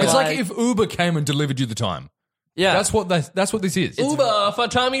guess. And It's like if Uber came and delivered you the time. yeah. That's what this is. Uber for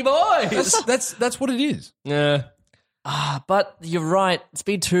Tommy boys. That's what it is. Yeah. But you're right.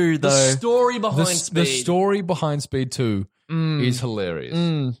 Speed 2, though. The story behind The Speed. story behind Speed 2 is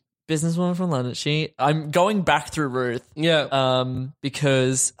hilarious. Businesswoman from London. I'm going back through Ruth. Yeah.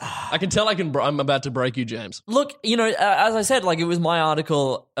 Because I can tell I'm about to break you, James. look, you know, as I said, like it was my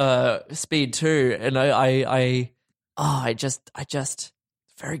article, Speed 2, and I just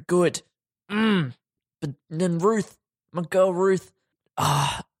very good. But then Ruth, my girl Ruth,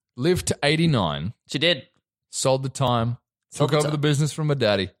 Lived to 89, she did. sold the time, Sold took the over time. the business from my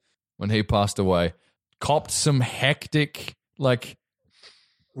daddy when he passed away, copped some hectic, like,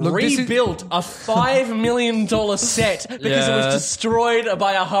 look, this is- Rebuilt a $5 million set because it was Yeah. destroyed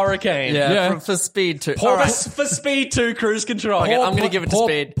by a hurricane. Yeah, for Speed 2. For, All right. for Speed 2 Cruise Control. Okay, I'm gonna give it to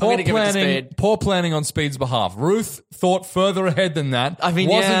Speed. I'm Poor gonna give it to planning, Speed. poor planning on Speed's behalf. Ruth thought further ahead than that. I mean,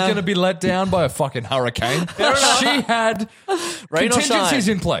 wasn't yeah. going to be let down by a fucking hurricane. She had Rain or contingencies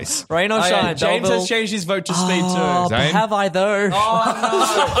shine. in place. Rain or Oh, yeah, shine. James Belleville. has changed his vote to Speed 2. Oh, but Zane? have I though?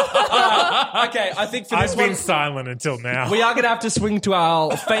 Okay, I think for this I've one, been silent until now. we are going to have to swing to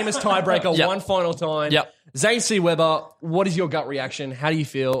our famous tiebreaker Yep. one final time. Yep. Zane C. Weber, what is your gut reaction? How do you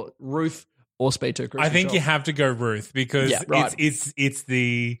feel? Ruth or Speed 2 Cruise I think Control? you have to go Ruth because Yeah, right. it's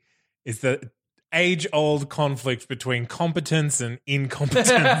the age-old conflict between competence and incompetence.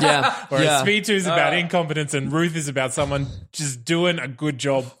 Yeah, Whereas yeah. Speed 2 is about incompetence and Ruth is about someone just doing a good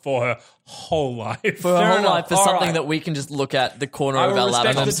job for her whole life. For her Fair whole enough. life, for All something right. that we can just look at the corner I of our will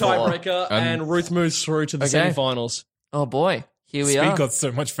respect the laptops for. tiebreaker, and Ruth moves through to the Okay. semifinals. Oh boy, here we Speed are. got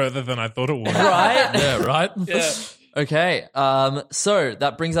so much further than I thought it would. Right? Yeah, right? Okay. So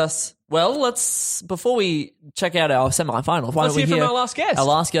that brings us. Well, before we check out our semi-finals, why Let's don't we hear from hear our last guest. Our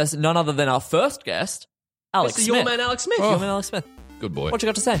last guest, none other than our first guest, Alex Mr. Smith. Your Man Alex Smith. Your man Alex Smith. Good boy. What you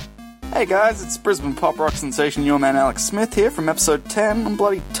got to say? Hey guys, it's Brisbane pop rock sensation Your Man Alex Smith here from episode 10. I'm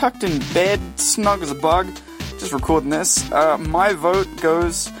bloody tucked in bed, snug as a bug, just recording this. My vote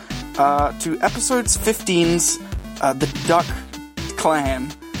goes to episodes 15's The Duck Clan,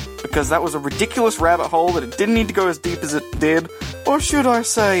 because that was a ridiculous rabbit hole that it didn't need to go as deep as it did. Or should I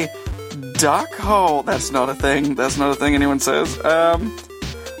say, duck hole? That's not a thing. That's not a thing anyone says.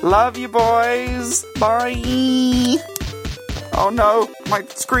 Love you boys. Bye. Oh no, my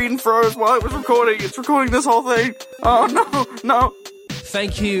screen froze while I was recording. It's recording this whole thing. Oh no.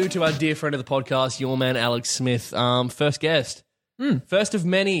 Thank you to our dear friend of the podcast, Your Man Alex Smith. First guest. First of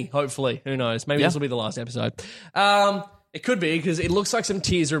many, hopefully. Who knows? Maybe Yeah. this will be the last episode. It could be, because it looks like some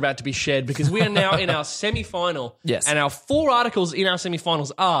tears are about to be shed, because we are now in our semi-final. Yes. And our 4 articles in our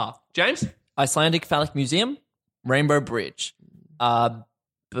semi-finals are, James? Icelandic Phallic Museum, Rainbow Bridge, Bone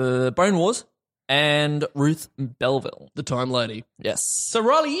Wars, and Ruth Belville. The Time Lady. Yes. So,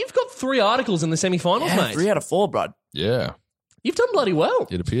 Riley, you've got 3 articles in the semi-finals, Yeah, mate. 3 out of 4, bud. Yeah. You've done bloody well.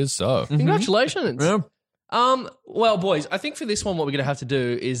 It appears so. Congratulations. Yeah. Well, boys, I think for this one, what we're going to have to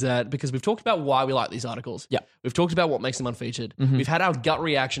do is that because we've talked about why we like these articles. Yeah. We've talked about what makes them unfeatured. We've had our gut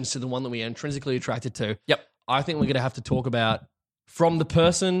reactions to the one that we are intrinsically attracted to. Yep. I think we're going to have to talk about from the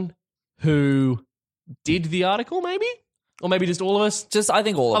person who did the article, maybe? Or maybe just all of us. I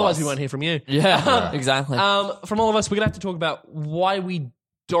think all of Otherwise, us. we won't hear from you. Yeah, exactly. From all of us, we're going to have to talk about why we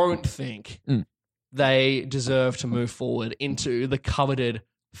don't think they deserve to move forward into the coveted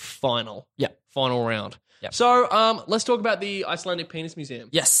final round. Yep. So let's talk about the Icelandic Penis Museum.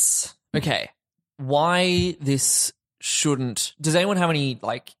 Yes. Okay. Why this shouldn't... Does anyone have any,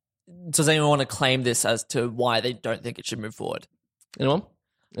 does anyone want to claim this as to why they don't think it should move forward? Anyone?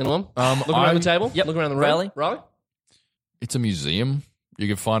 Look around the table. Yep. Look around the room. Riley? It's a museum. You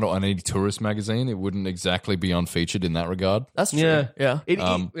can find it on any tourist magazine. It wouldn't exactly be unfeatured in that regard. That's true. Yeah.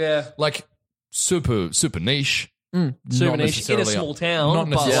 Yeah. Like super niche. Super Not niche in a necessarily- small town. Not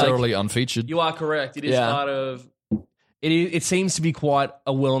but, necessarily unfeatured. you are correct. It is Yeah. part of... It seems to be quite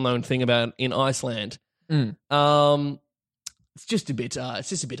a well-known thing about in Iceland. It's just a bit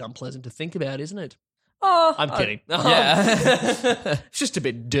unpleasant to think about, isn't it? I'm kidding. Yeah. It's just a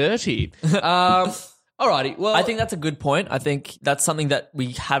bit dirty. Alrighty. Well, I think that's a good point. I think that's something that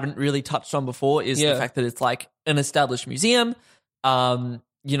we haven't really touched on before is Yeah. the fact that it's like an established museum, but...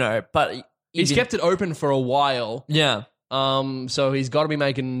 he's even- kept it open for a while. Yeah. So he's got to be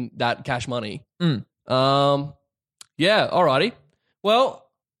making that cash money. Yeah. Alrighty. Well,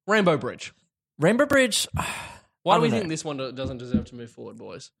 Rainbow Bridge. Rainbow Bridge... Why I do we don't think know. this one doesn't deserve to move forward,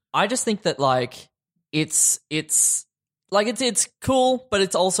 boys? I just think that it's cool, but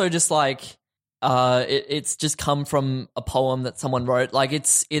it's also just it's just come from a poem that someone wrote. Like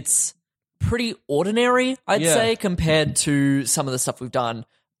it's pretty ordinary, I'd Yeah. say, compared to some of the stuff we've done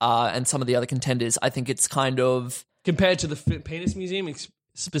and some of the other contenders. I think it's kind of, Compared to the Penis Museum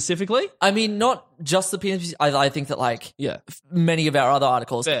specifically? I mean, not just the penis. I think that Yeah. many of our other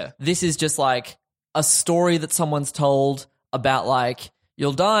articles, Fair. this is just a story that someone's told about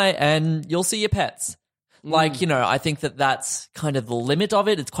you'll die and you'll see your pets. I think that that's kind of the limit of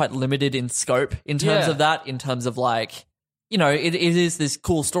it. It's quite limited in scope in terms Yeah. of that, in terms of it is this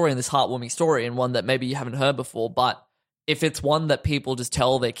cool story and this heartwarming story and one that maybe you haven't heard before. But if it's one that people just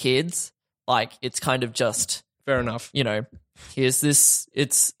tell their kids, it's kind of just, Fair enough. here's this,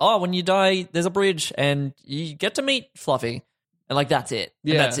 when you die, there's a bridge and you get to meet Fluffy. And that's it.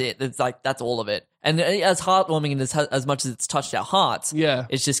 Yeah. And that's it. It's that's all of it. And as heartwarming and as much as it's touched our hearts, Yeah.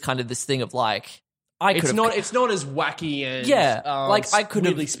 it's just kind of this thing of It's not as wacky and I could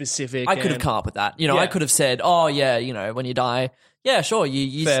weirdly have specific. I could have and- come up with that. Yeah. I could have said, when you die, yeah, sure,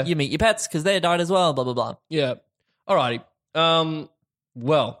 Fair. you meet your pets because they died as well. Blah blah blah. Yeah. Alrighty.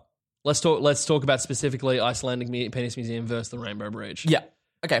 Well, let's talk about specifically Icelandic Penis Museum versus the Rainbow Bridge. Yeah.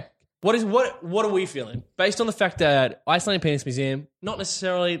 Okay. What are we feeling based on the fact that Icelandic Penis Museum not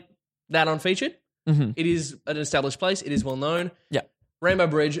necessarily that unfeatured? Mm-hmm. It is an established place. It is well known. Yeah. Rainbow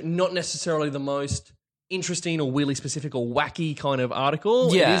Bridge not necessarily the most interesting or weirdly specific or wacky kind of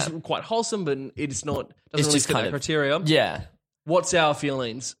article. Yeah. It is quite wholesome, but it's not. It's Doesn't really just fit kind that of- criteria. Yeah. What's our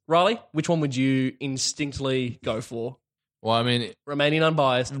feelings, Riley? Which one would you instinctively go for? Well, I mean, Remaining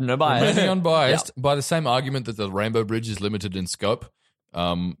unbiased. No bias. remaining unbiased, by the same argument that the Rainbow Bridge is limited in scope,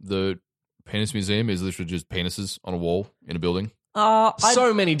 the Penis Museum is literally just penises on a wall in a building.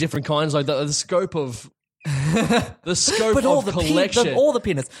 So many different kinds, like the scope of the scope but all of the collection, all the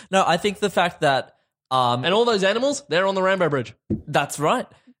penis. No, I think the fact that and all those animals, they're on the Rainbow Bridge. that's right.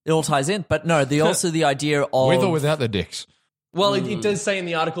 It all ties in. But no, also the idea of With or without their dicks. Well, it does say in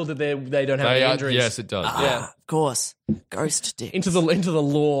the article that they don't have They any are- injuries. yes, it does. Yeah. of course, ghost dick. Into the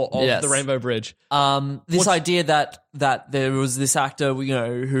lore of Yes. the Rainbow Bridge. This idea that there was this actor,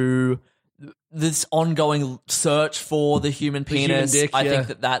 who this ongoing search for the human human penis. dick, I yeah.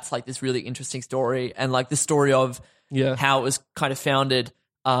 think that's this really interesting story, and the story of Yeah. how it was kind of founded.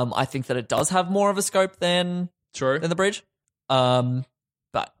 I think that it does have more of a scope than True. the bridge.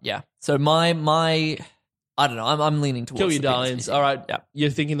 But yeah, so my I don't know. I'm leaning towards Kill your the penis darlings. museum. All right. Yeah. You're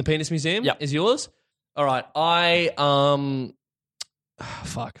thinking the Penis Museum Yeah. is yours? All right.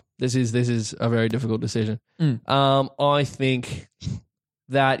 Fuck. This is a very difficult decision. I think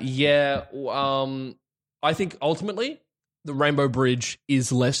that I think ultimately the Rainbow Bridge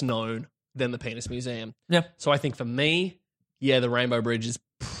is less known than the Penis Museum. Yeah. So I think for me, the Rainbow Bridge is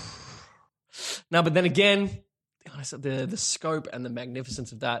no, but then again, the scope and the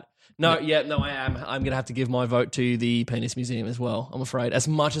magnificence of that. No, I am. I'm going to have to give my vote to the Penis Museum as well, I'm afraid. As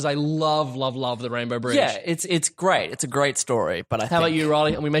much as I love the Rainbow Bridge. Yeah, it's great. It's a great story. But How about you,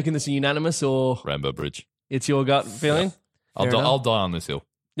 Riley? Are we making this a unanimous or Rainbow Bridge. it's your gut feeling? I'll die on this hill,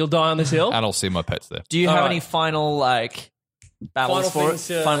 You'll die on this hill. and I'll see my pets there. Do you All have right. any final battles Final for it?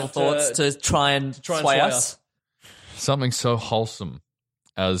 things Final thoughts to try and sway us? Something so wholesome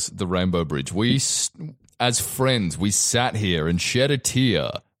as the Rainbow Bridge. As friends, we sat here and shed a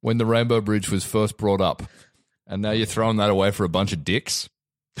tear when the Rainbow Bridge was first brought up, and now you're throwing that away for a bunch of dicks.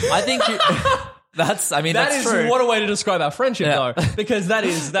 I think that's That is true. what a way to describe our friendship, Yeah. though, because that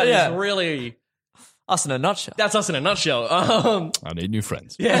is Yeah. really Us in a nutshell. that's us in a nutshell. I need new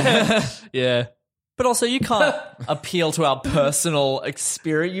friends. Yeah. But also, you can't appeal to our personal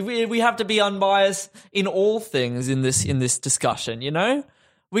experience. We have to be unbiased in all things in this discussion. You know,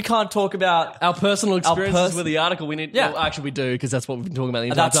 we can't talk about Our personal experiences pers- with the article, we need. Yeah. Well, actually, we do because that's what we've been talking about the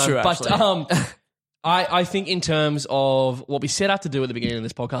entire That's time. true, But actually. I think in terms of what we set out to do at the beginning of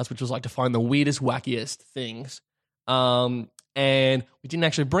this podcast, which was like to find the weirdest, wackiest things, and we didn't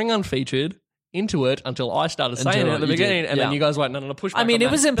actually bring Unfeatured into it until I started saying Until it at the you did, beginning, and then yeah. you guys were like, no, push back. I mean, on it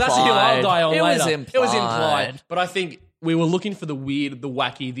that. was But that's a hill I'll implied. die on It was later. It was implied. implied. But I think we were looking for the weird, the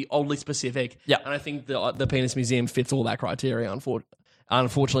wacky, the oddly specific. Yeah. And I think the Penis Museum fits all that criteria,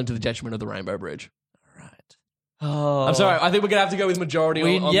 unfortunately, to the detriment of the Rainbow Bridge. Oh. I'm sorry. I think we're gonna have to go with majority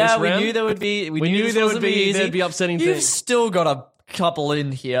on this we round. knew there would be. We knew this there wasn't would be easy. there'd be upsetting You've things. still got a couple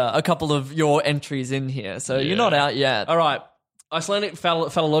in here, a couple of your entries in here, so you're not out yet. All right. Icelandic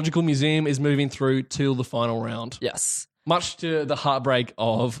Phallological Museum is moving through to the final round. Yes, Much to the heartbreak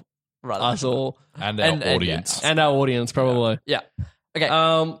of us all And our audience. and our audience, probably. yeah.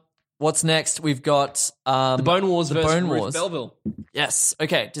 Okay. What's next? We've got The Bone Wars the versus Bone Ruth Wars. Belleville. Yes.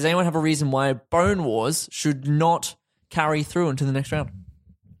 Okay. Does anyone have a reason why Bone Wars should not carry through into the next round?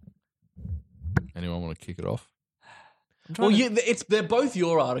 Anyone want to kick it off? Well, they're both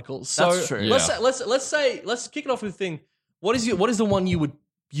your articles. So That's true. Let's Yeah. let's kick it off with the thing. What is the one you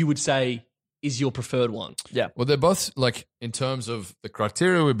would say is your preferred one? Yeah. Well, they're both, like, in terms of the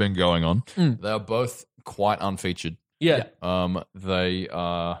criteria we've been going on, they are both quite unfeatured. Yeah. They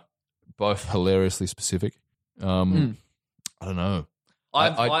are both hilariously specific. I don't know.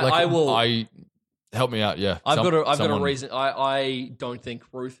 I will. Help me out. Yeah, I've got a someone- reason. I don't think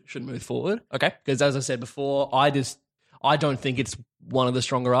Ruth should move forward. Okay. Because as I said before, I don't think it's one of the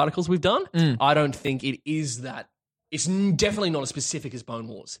stronger articles we've done. I don't think it is that. It's definitely not as specific as Bone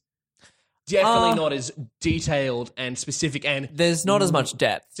Wars. Definitely not as detailed and specific, and There's not as much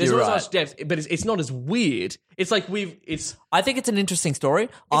depth. there's You're not right. as much depth, but it's not as weird. It's like I think it's an interesting story. an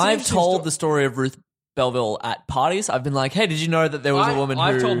I've interesting told story. the story of Ruth Belleville at parties. I've been like, hey, did you know that there was a woman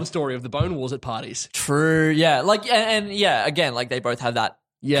I've who... told the story of the Bone Wars at parties. True, yeah. Like, and yeah, again, like they both have that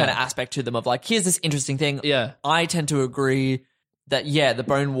Yeah. kind of aspect to them of like, here's this interesting thing. Yeah. I tend to agree that, yeah, the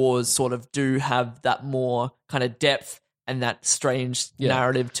Bone Wars sort of do have that more kind of depth and that strange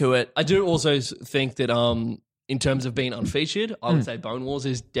narrative to it. I do also think that in terms of being unfeatured, I would say Bone Wars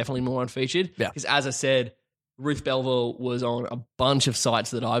is definitely more unfeatured. Yeah. Because as I said, Ruth Belleville was on a bunch of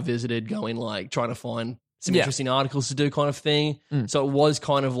sites that I visited going like trying to find some interesting articles to do kind of thing. So it was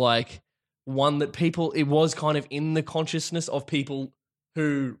kind of like one that it was kind of in the consciousness of people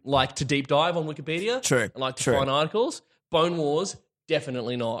who like to deep dive on Wikipedia. True, And like to true. find articles. Bone Wars,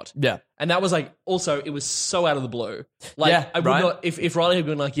 definitely not. Yeah. And that was like, also, it was so out of the blue. Like, Yeah, I would right? not, if Riley had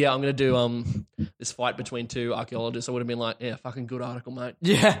been like, yeah, I'm going to do this fight between two archaeologists, I would have been like, yeah, fucking good article, mate.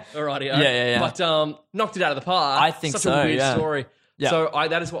 Yeah. Alrighty. Yeah. But knocked it out of the park. I think Such so, a weird yeah. story. Yeah. So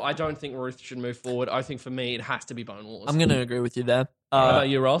that is what I don't think Ruth should move forward. I think for me, it has to be Bone Wars. I'm going to agree with you there. How about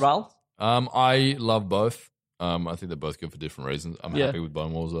you, Ross? Ralph? I love both. I think they're both good for different reasons. I'm Yeah. happy with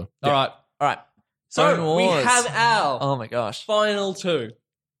Bone Wars though. All right. All right. So Bone we Wars. have our Oh my gosh. final two.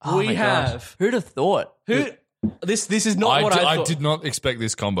 Oh we my gosh. have Who'd have thought? who? This is not what I thought. did not expect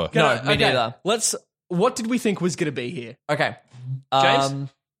this combo. No, me neither. What did we think was going to be here? Okay. James?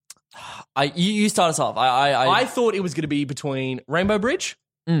 You start us off. I thought it was going to be between Rainbow Bridge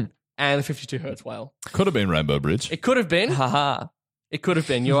and the 52 Hertz whale. Could have been Rainbow Bridge. It could have been. Haha. It could have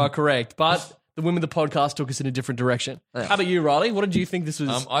been. You are correct. But the women of the podcast took us in a different direction. How about you, Riley? What did you think this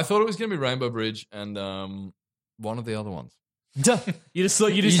was? I thought it was going to be Rainbow Bridge and one of the other ones. You just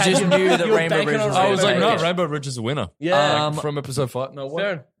thought you You just knew that you were Rainbow banking Bridge on was I was like, Okay. no, Rainbow Bridge is a winner. Yeah. Like, from episode 5. No, what?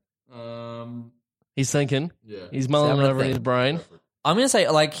 Fair. He's thinking. Yeah. He's mulling having it a over in think. his brain. I'm going to say,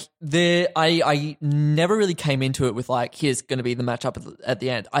 like, I never really came into it with, like, here's going to be the matchup at the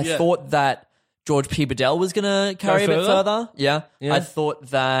end. I Yeah. thought that George P. Bedell was going to carry a bit further? further. Yeah. Yeah. I thought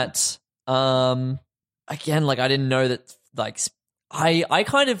that, again, like, I didn't know that, like, I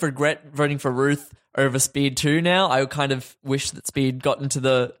kind of regret voting for Ruth over Speed 2 now. I kind of wish that Speed got into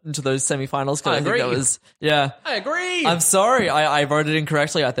those semifinals. I I think agree. that was, yeah. I agree. I'm sorry. I voted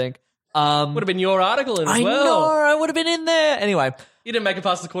incorrectly, I think. Would have been your article in as I well. know, I would have been in there. Anyway, You didn't make it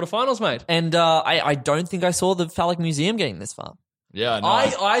past the quarterfinals, mate. and I don't think I saw the Phallic Museum getting this far. Yeah, no.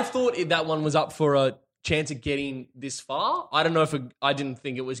 I thought that one was up for a chance of getting this far. I don't know if I didn't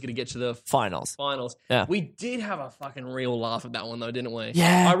think it was going to get to the Finals. finals. Yeah. We did have a fucking real laugh at that one, though, didn't we?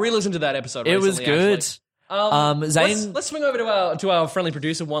 Yeah. I re-listened to that episode It was recently, good. actually. Zane- let's swing over to our friendly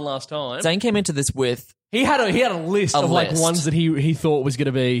producer one last time. Zane came into this with He had a list of like list. ones that he thought was going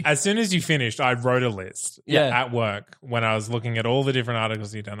to be. As soon as you finished, I wrote a list Yeah. at work when I was looking at all the different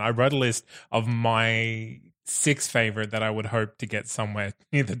articles you'd done. I wrote a list of my 6 favorite that I would hope to get somewhere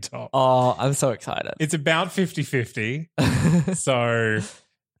near the top. Oh, I'm so excited. It's about 50-50. So,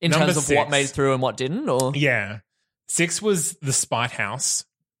 In number terms of what 6. made through and what didn't, or yeah. 6 was The Spite House.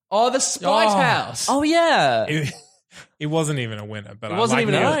 Oh, the Spice House. oh yeah, It wasn't even a winner, but It wasn't I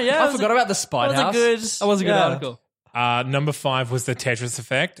even. like Oh, it. yeah, it I was forgot a- about the Spice that was a House. good- That was a good yeah. article. Number 5 was The Tetris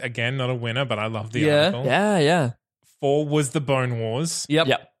Effect. Again, not a winner, but I love the Yeah. article. yeah. 4 was The Bone Wars. Yep.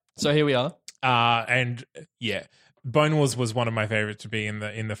 Yep. So here we are. And yeah, Bone Wars was one of my favorites to be in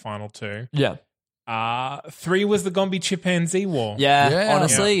the final 2. Yeah. 3 was the Gombe Chimpanzee War. Yeah, Yeah.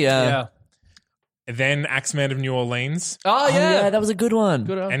 honestly, yeah. Then Axeman of New Orleans. Oh Oh, yeah. yeah, that was a good one.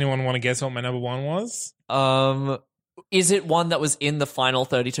 Good. Anyone want to guess what my number 1 was? Is it one that was in the final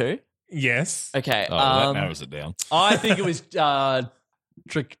 32? Yes. Okay. Oh, that narrows it down. I think it was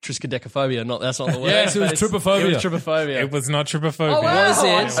triskaidekaphobia. That's not the word. Yes, it was but trypophobia. It was trypophobia. It was not trypophobia. Oh, wow. Was it?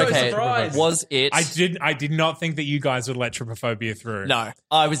 I'm so okay. surprised. Was it? I did not think that you guys would let trypophobia through. No,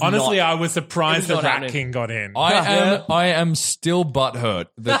 I was Honestly, not. I was surprised It was that not Rat happening. King got in. I am still butthurt.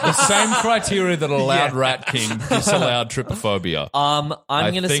 The same criteria that allowed Yeah. Rat King disallowed trypophobia. I'm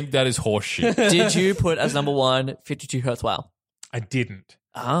I gonna. think that is horseshit. Did you put as number 1 52 Hertz? Wow. I didn't.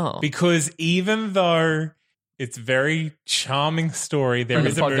 Oh. Because even though it's a very charming story, there Under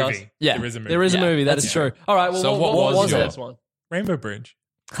is the a podcast. movie. Yeah. There is a movie. There is a Yeah, movie. That that's is true. All right. Well, So what was the your- first one? Rainbow Bridge.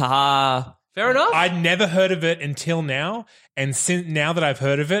 Haha. Fair enough. I'd never heard of it until now, and since now that I've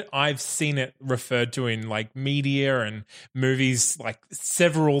heard of it, I've seen it referred to in like media and movies like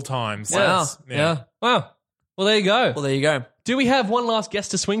several times. Wow. since. Yeah. Wow. Well, there you go. Well, there you go. Do we have one last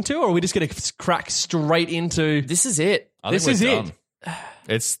guest to swing to, or are we just going to crack straight into This is it. I This think is we're it. done.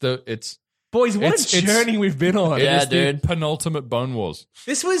 It's Boys, what It's- a journey we've been on. it Yeah, is dude. the penultimate Bone Wars.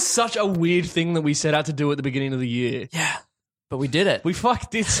 This was such a weird thing that we set out to do at the beginning of the year. Yeah. But we did it. We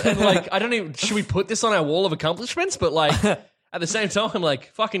fucked this, and like, I don't even, should we put this on our wall of accomplishments? But like, at the same time,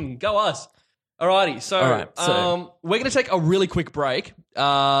 like, fucking go us. Alrighty, so, All right, so- we're going to take a really quick break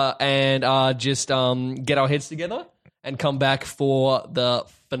and just get our heads together and come back for the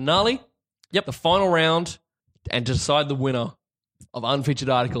finale. Yep, the final round, and to decide the winner of Unfeatured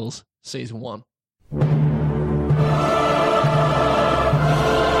Articles Season 1.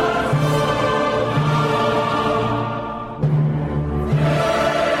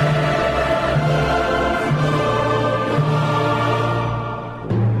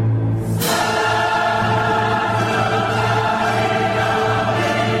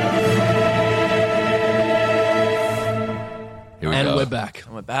 Here we And go. we're back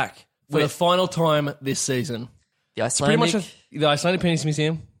And we're back. for the final time this season. The Pretty Icelandic much the Icelandic Penis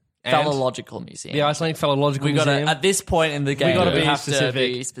Museum and Phallological Museum. the Icelandic Phallological we got to, Museum. at this point in the game, gotta we be have specific.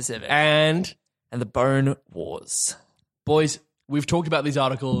 to be specific. And and the Bone Wars. boys, we've talked about these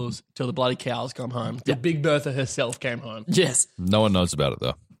articles till the bloody cows come home. Till Big Bertha herself came home. Yes. No one knows about it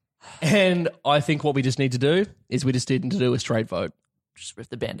though. And I think what we just need to do is we just need to do a straight vote. Just rip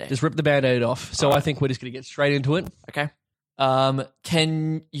the band-aid. Just rip the Band-Aid off. So I think we're just going to get straight into it. Okay.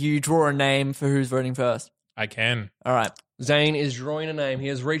 Can you draw a name for who's voting first? I can. All right. Zane is drawing a name. He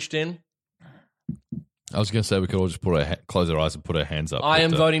has reached in. I was going to say we could all just put close our eyes and put our hands up. I but,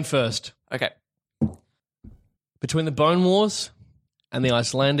 am voting first. Okay. Between the Bone Wars and the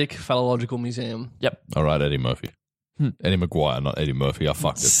Icelandic Phallological Museum. Yep. All right, Eddie Murphy. Eddie McGuire, not Eddie Murphy. I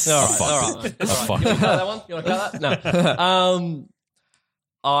fucked it. All I right, fucked all it. right. I fucked You want to it. cut that one? You want to cut that? No.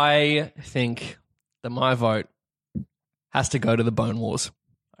 I think that my vote has to go to the Bone Wars.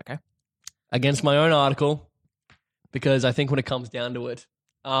 Okay. Against my own article, because I think when it comes down to it,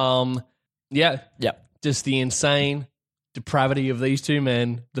 Yep. just the insane depravity of these two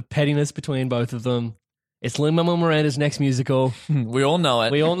men, the pettiness between both of them. It's Lin-Manuel Miranda's next musical. We all know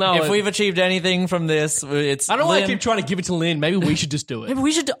it. We all know if it. we've achieved anything from this, it's I don't want Lynn. to keep trying to give it to Lynn. Maybe we should just do it. Maybe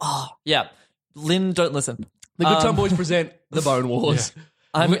we should do, yeah. Lynn, don't listen. The Good Time Boys present the Bone Wars.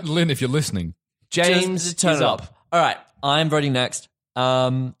 Lynn, if you're listening, James Just turn is it up. All right. I'm voting next.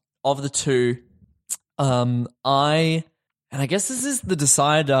 Of the two, I guess this is the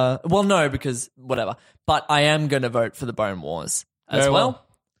decider. Well, no, because whatever. But I am going to vote for the Bone Wars as Very well.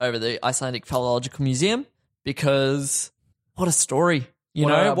 over the Icelandic Philological Museum because what a story. You What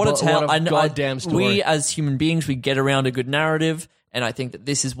know, a- what a tale. what a goddamn story. We as human beings, we get around a good narrative, and I think that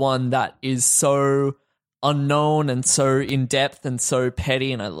this is one that is so unknown and so in-depth and so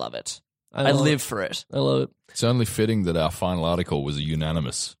petty, and I love it. I love live for it. I love it. It's only fitting that our final article was a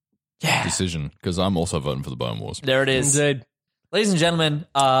unanimous decision because I'm also voting for the Bone Wars. There it is. Indeed. Ladies and gentlemen,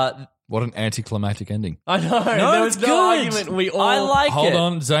 What an anticlimactic ending. I know. no, there it's was good. no argument. We all I like it. Hold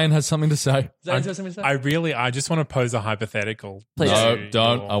on, Zane has something to say. Zane, has something to say? I just want to pose a hypothetical. Please. No, to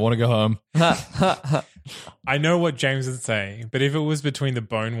don't. your- I want to go home. I know what James is saying, but if it was between the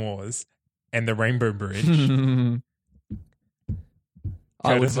Bone Wars and the Rainbow Bridge,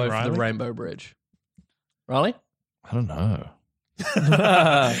 I would Curtis and vote for the Riley? Rainbow Bridge. Riley? I don't know.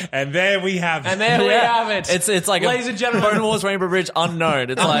 and there we have it. And there we Yeah. have it. It's like Ladies and gentlemen. Bone Wars, Rainbow Bridge, unknown.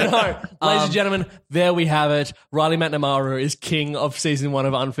 It's like No. Ladies and gentlemen, there we have it. Riley McNamara is king of season 1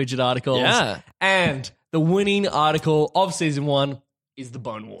 of Unfeatured Articles. Yeah. And the winning article of season 1 is the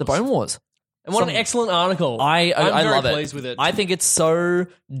Bone Wars. the Bone Wars. And what an excellent article. I I'm very love it. pleased with it. I think it's so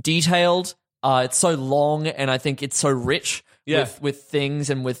detailed. It's so long, and I think it's so rich Yeah. with things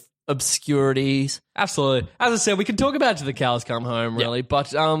and with obscurities. Absolutely. As I said, we can talk about it till the cows come home, really.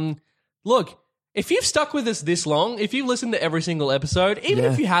 But look, if you've stuck with us this long, if you've listened to every single episode, even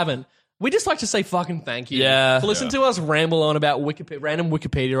if you haven't, we just like to say fucking thank you. Yeah. For listening to us ramble on about random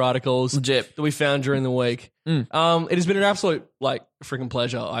Wikipedia articles Legit. that we found during the week. It has been an absolute, freaking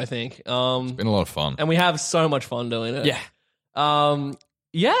pleasure, I think. Been a lot of fun. And we have so much fun doing it. Yeah.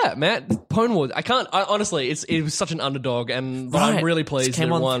 Yeah, man, Bone Wars. Honestly, it was such an underdog, but I'm Right. really pleased Just came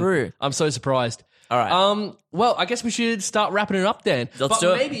that it on won. through. I'm so surprised. All right. Well, I guess we should start wrapping it up then. Let's but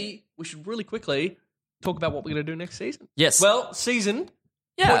do it. maybe we should really quickly talk about what we're going to do next season. Yes. Well, season.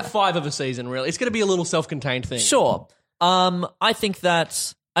 Yeah. 0.5 of a season, really. It's going to be a little self-contained thing. Sure. I think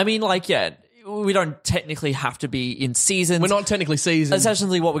that, we don't technically have to be in seasons. We're not technically seasoned.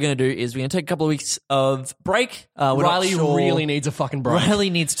 Essentially, what we're going to do is we're going to take a couple of weeks of break. We're not Riley sure- really needs a fucking break.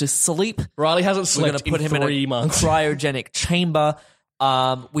 Riley needs to sleep. Riley hasn't We're going slept to put in him in 3 a months. cryogenic chamber.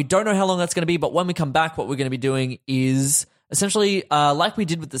 We don't know how long that's going to be, but when we come back, what we're going to be doing is essentially, like we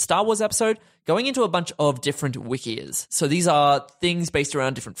did with the Star Wars episode, going into a bunch of different wikias. So these are things based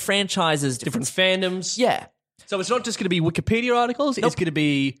around different franchises, Different fandoms. Yeah. So it's not just going to be Wikipedia articles. It's going to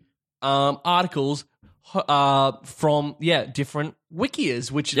be articles from different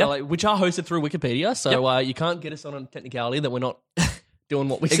wikias, which Yep. are hosted through Wikipedia. So you can't get us on a technicality that we're not doing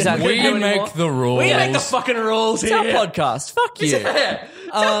what we said Exactly. we're We gonna do make anymore. the rules. We make the fucking rules It's here. our podcast. Fuck you. Yeah.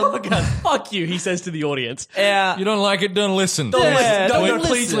 It's our podcast. Fuck you, he says to the audience. Yeah. You don't like it, don't listen. Yeah, Don't don't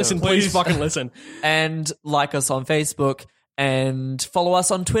please listen. listen. Please fucking listen. And like us on Facebook and follow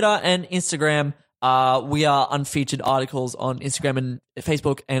us on Twitter and Instagram. We are Unfeatured Articles on Instagram and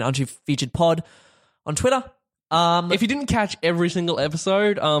Facebook and Unfeatured Pod on Twitter. If you didn't catch every single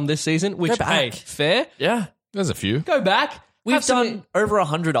episode this season, which, Go back. hey, fair, Yeah. There's a few. go back. We've Have some- done over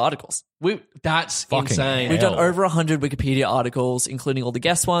 100 articles. That's Fucking insane. We've done Hell. over 100 Wikipedia articles, including all the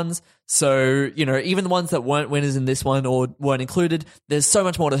guest ones. So, even the ones that weren't winners in this one or weren't included, there's so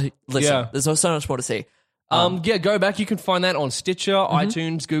much more to listen. Yeah. There's so much more to see. Go back. You can find that on Stitcher,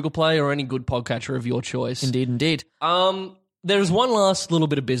 iTunes, Google Play, or any good podcatcher of your choice. Indeed. There's one last little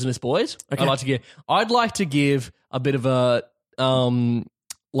bit of business, boys. Okay. I'd like to give a bit of a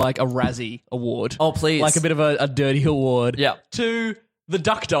like a Razzie award. Oh, please. Like a bit of a dirty award. Yeah. To the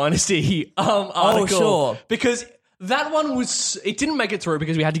Duck Dynasty article. sure. Because that one was, it didn't make it through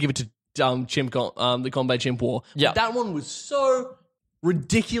because we had to give it to the Combat Chimp War. Yeah. But that one was so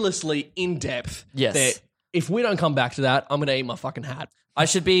ridiculously in depth. Yes. That if we don't come back to that, I'm gonna eat my fucking hat. I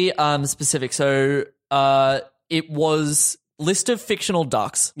should be specific. So it was list of fictional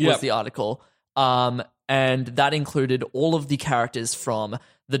ducks was Yep. the article. And that included all of the characters from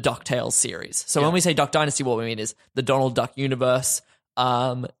the DuckTales series. So when we say Duck Dynasty, what we mean is the Donald Duck universe,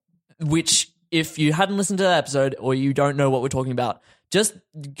 which if you hadn't listened to that episode or you don't know what we're talking about, just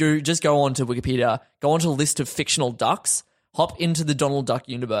go on to Wikipedia, go onto a list of fictional ducks, hop into the Donald Duck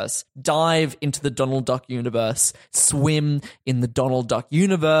universe, dive into the Donald Duck universe, swim in the Donald Duck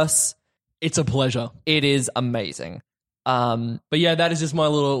universe. It's a pleasure. It is amazing. But yeah, that is just my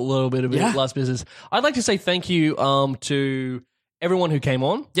little bit of last business. I'd like to say thank you to everyone who came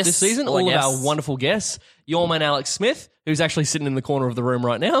on Yes, this season, all our all of guests. our wonderful guests. Your man Alex Smith, who's actually sitting in the corner of the room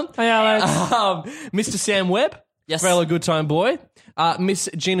right now. Hey, Alex. Mr. Sam Webb, Yes. fellow good time boy. Miss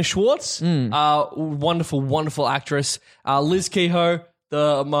Gina Schwartz, Hmm. wonderful, wonderful actress. Liz Kehoe,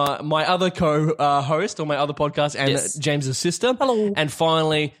 my other co-host on my other podcast, and Yes. James's sister. Hello. And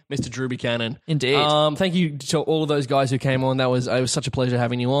finally, Mr. Drew Buchanan. Indeed. Thank you to all of those guys who came on. It was such a pleasure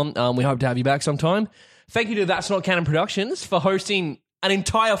having you on. We hope to have you back sometime. Thank you to That's Not Canon Productions for hosting an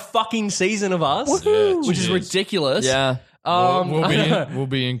entire fucking season of us, which is ridiculous. Yeah. We'll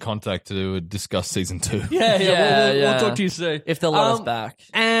be in contact to discuss season 2. We'll talk to you soon. If they'll let us back.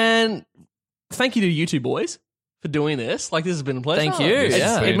 And thank you to you two boys for doing this. Like, this has been a pleasure. Thank you.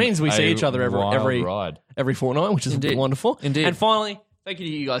 It means we see each other every ride. fortnight, which is Indeed. wonderful. Indeed. And finally, thank you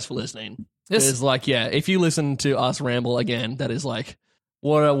to you guys for listening. Yes. It's like, if you listen to us ramble again, that is like,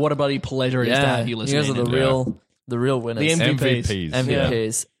 what a bloody pleasure it is to have you listening. You guys are the real winners. The MVPs.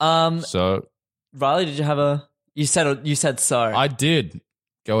 MVPs. So Riley, did you have you said so. I did.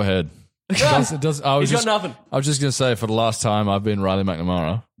 Go ahead. He's got nothing. I was just going to say, for the last time, I've been Riley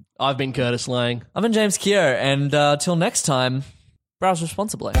McNamara. I've been Curtis Lang. I've been James Keogh, and till next time, browse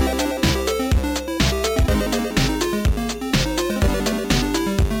responsibly.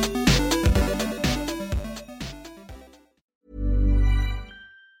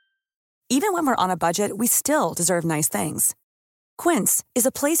 Even when we're on a budget, we still deserve nice things. Quince is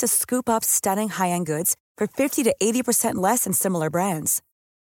a place to scoop up stunning high-end goods for 50 to 80% less than similar brands.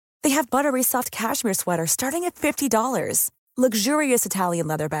 They have buttery soft cashmere sweaters starting at $50, luxurious Italian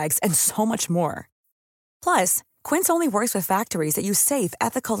leather bags, and so much more. Plus, Quince only works with factories that use safe,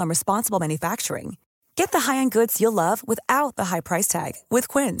 ethical, and responsible manufacturing. Get the high-end goods you'll love without the high price tag with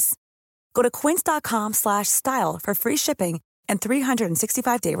Quince. Go to quince.com/style for free shipping and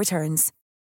 365-day returns.